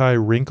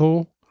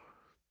anti-wrinkle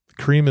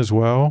cream as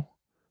well.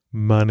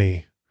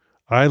 Money.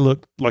 I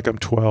look like I'm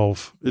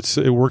 12.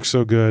 It works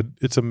so good.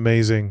 It's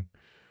amazing.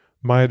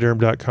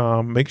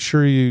 Myaderm.com. Make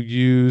sure you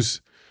use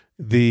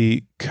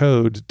the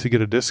code to get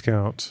a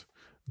discount.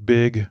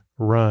 Big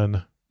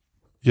Run.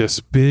 Yes,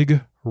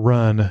 Big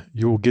Run.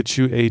 You will get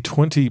you a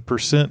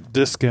 20%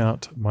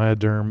 discount.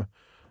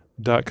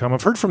 Myaderm.com.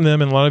 I've heard from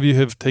them, and a lot of you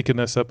have taken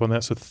us up on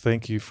that, so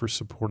thank you for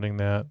supporting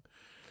that.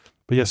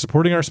 But yeah,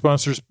 supporting our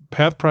sponsors,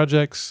 Path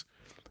Projects,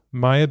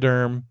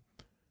 Myaderm,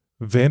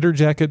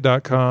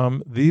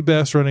 Vanderjacket.com, the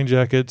best running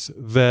jackets,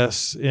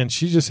 vests, and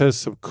she just has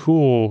some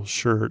cool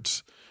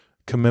shirts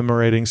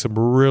commemorating some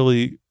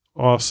really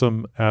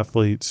awesome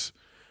athletes.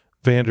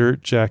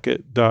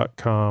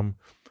 Vanderjacket.com.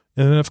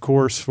 And then, of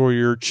course, for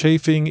your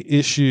chafing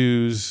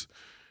issues,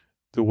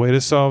 the way to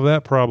solve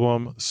that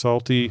problem,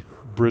 Salty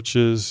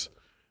Britches.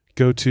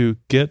 Go to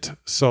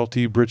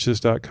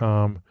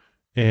getsaltybritches.com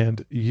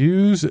and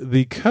use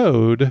the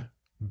code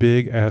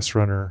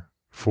BIGASSRunner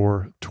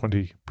for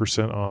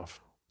 20%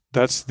 off.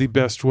 That's the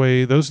best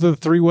way. Those are the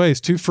 3 ways.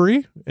 2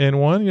 free and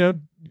 1, you're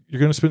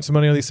going to spend some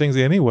money on these things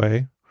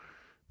anyway.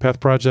 Path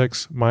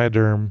Projects,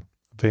 Myoderm,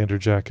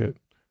 Vanderjacket,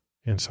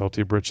 and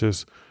Salty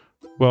Britches.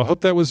 Well, I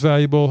hope that was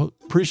valuable.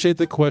 Appreciate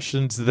the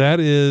questions. That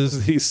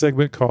is the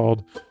segment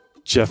called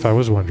Jeff, I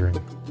Was Wondering.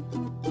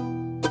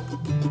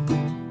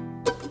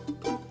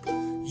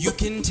 You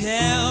can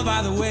tell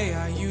by the way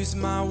I use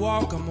my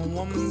walk, I'm a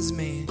woman's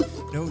man,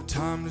 no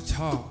time to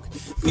talk.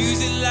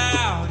 Music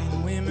loud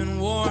and women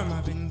warm,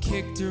 I've been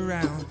kicked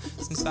around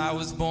since I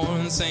was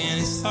born, saying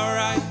it's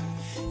alright,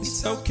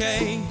 it's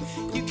okay.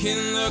 You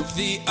can look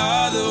the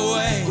other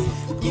way,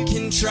 you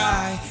can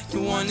try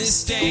to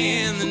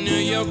understand the New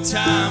York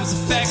Times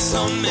effects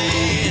on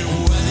man.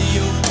 Whether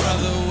your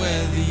brother,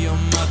 whether your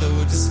mother,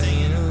 we're just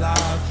staying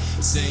alive,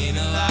 staying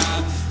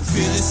alive.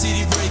 Feel the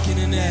city breaking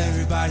and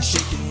everybody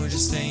shaking, we're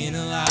just staying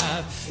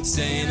alive,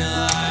 staying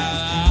alive.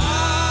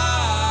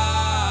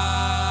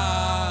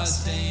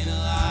 Staying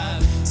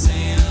alive,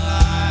 staying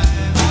alive.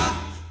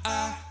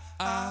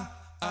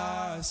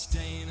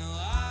 Staying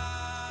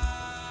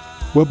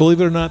alive. Well, believe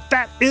it or not,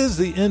 that is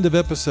the end of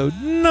episode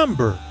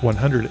number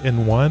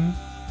 101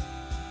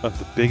 of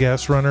the Big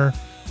Ass Runner.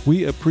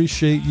 We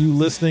appreciate you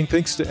listening.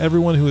 Thanks to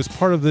everyone who is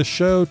part of this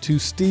show, to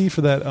Steve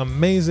for that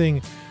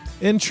amazing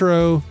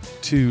intro,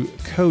 to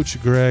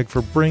Coach Greg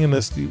for bringing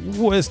us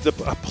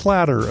a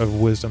platter of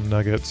wisdom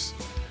nuggets,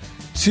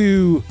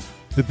 to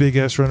the Big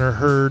Ass Runner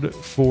Herd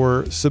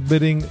for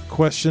submitting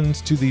questions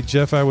to the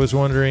Jeff I Was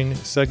Wondering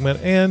segment,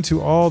 and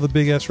to all the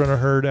Big Ass Runner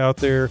Herd out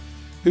there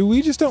who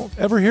we just don't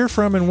ever hear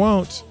from and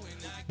won't,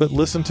 but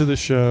listen to the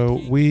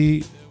show.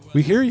 We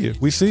hear you,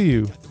 we see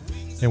you,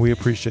 and we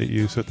appreciate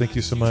you. So thank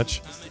you so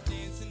much.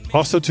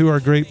 Also to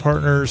our great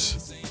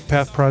partners,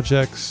 Path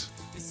Projects,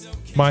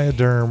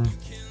 Myoderm,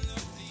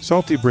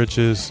 Salty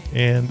Britches,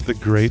 and the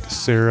great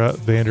Sarah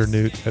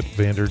Vandernoot at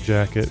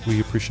Vanderjacket. We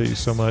appreciate you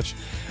so much.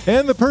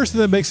 And the person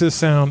that makes this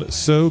sound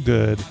so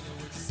good,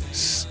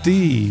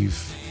 Steve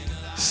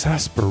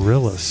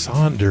Sarsaparilla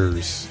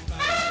Saunders.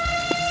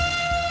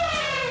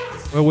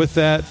 Well, with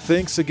that,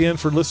 thanks again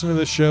for listening to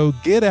the show.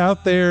 Get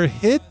out there,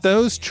 hit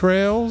those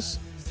trails,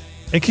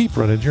 and keep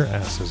running your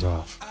asses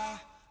off.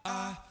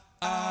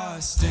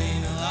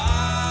 Staying alive.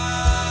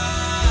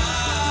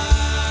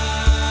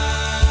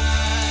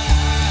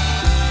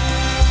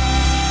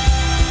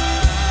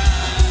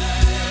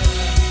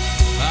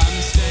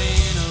 I'm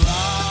staying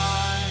alive.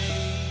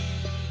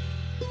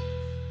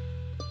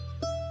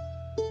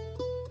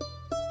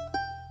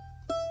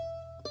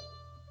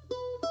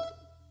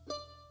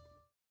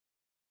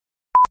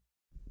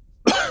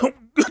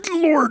 Good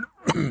Lord.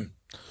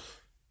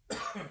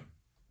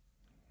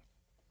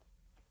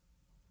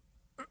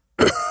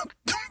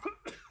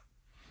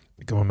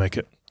 Go and make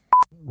it.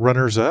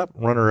 Runners up,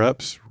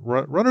 runner-ups,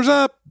 runners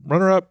up,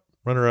 runner-up,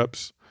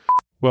 runner-ups.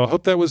 Well, I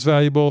hope that was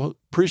valuable.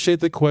 Appreciate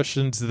the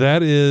questions.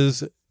 That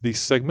is the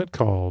segment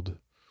called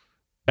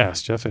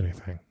Ask Jeff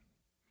Anything.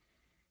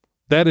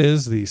 That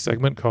is the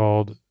segment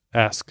called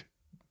Ask.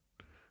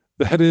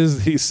 That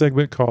is the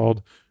segment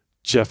called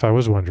Jeff I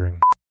Was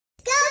Wondering.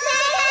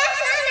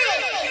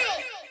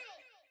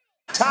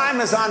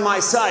 Time is on my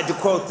side, to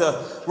quote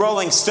the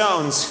Rolling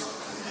Stones,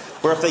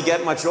 where if they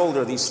get much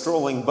older, these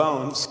strolling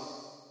bones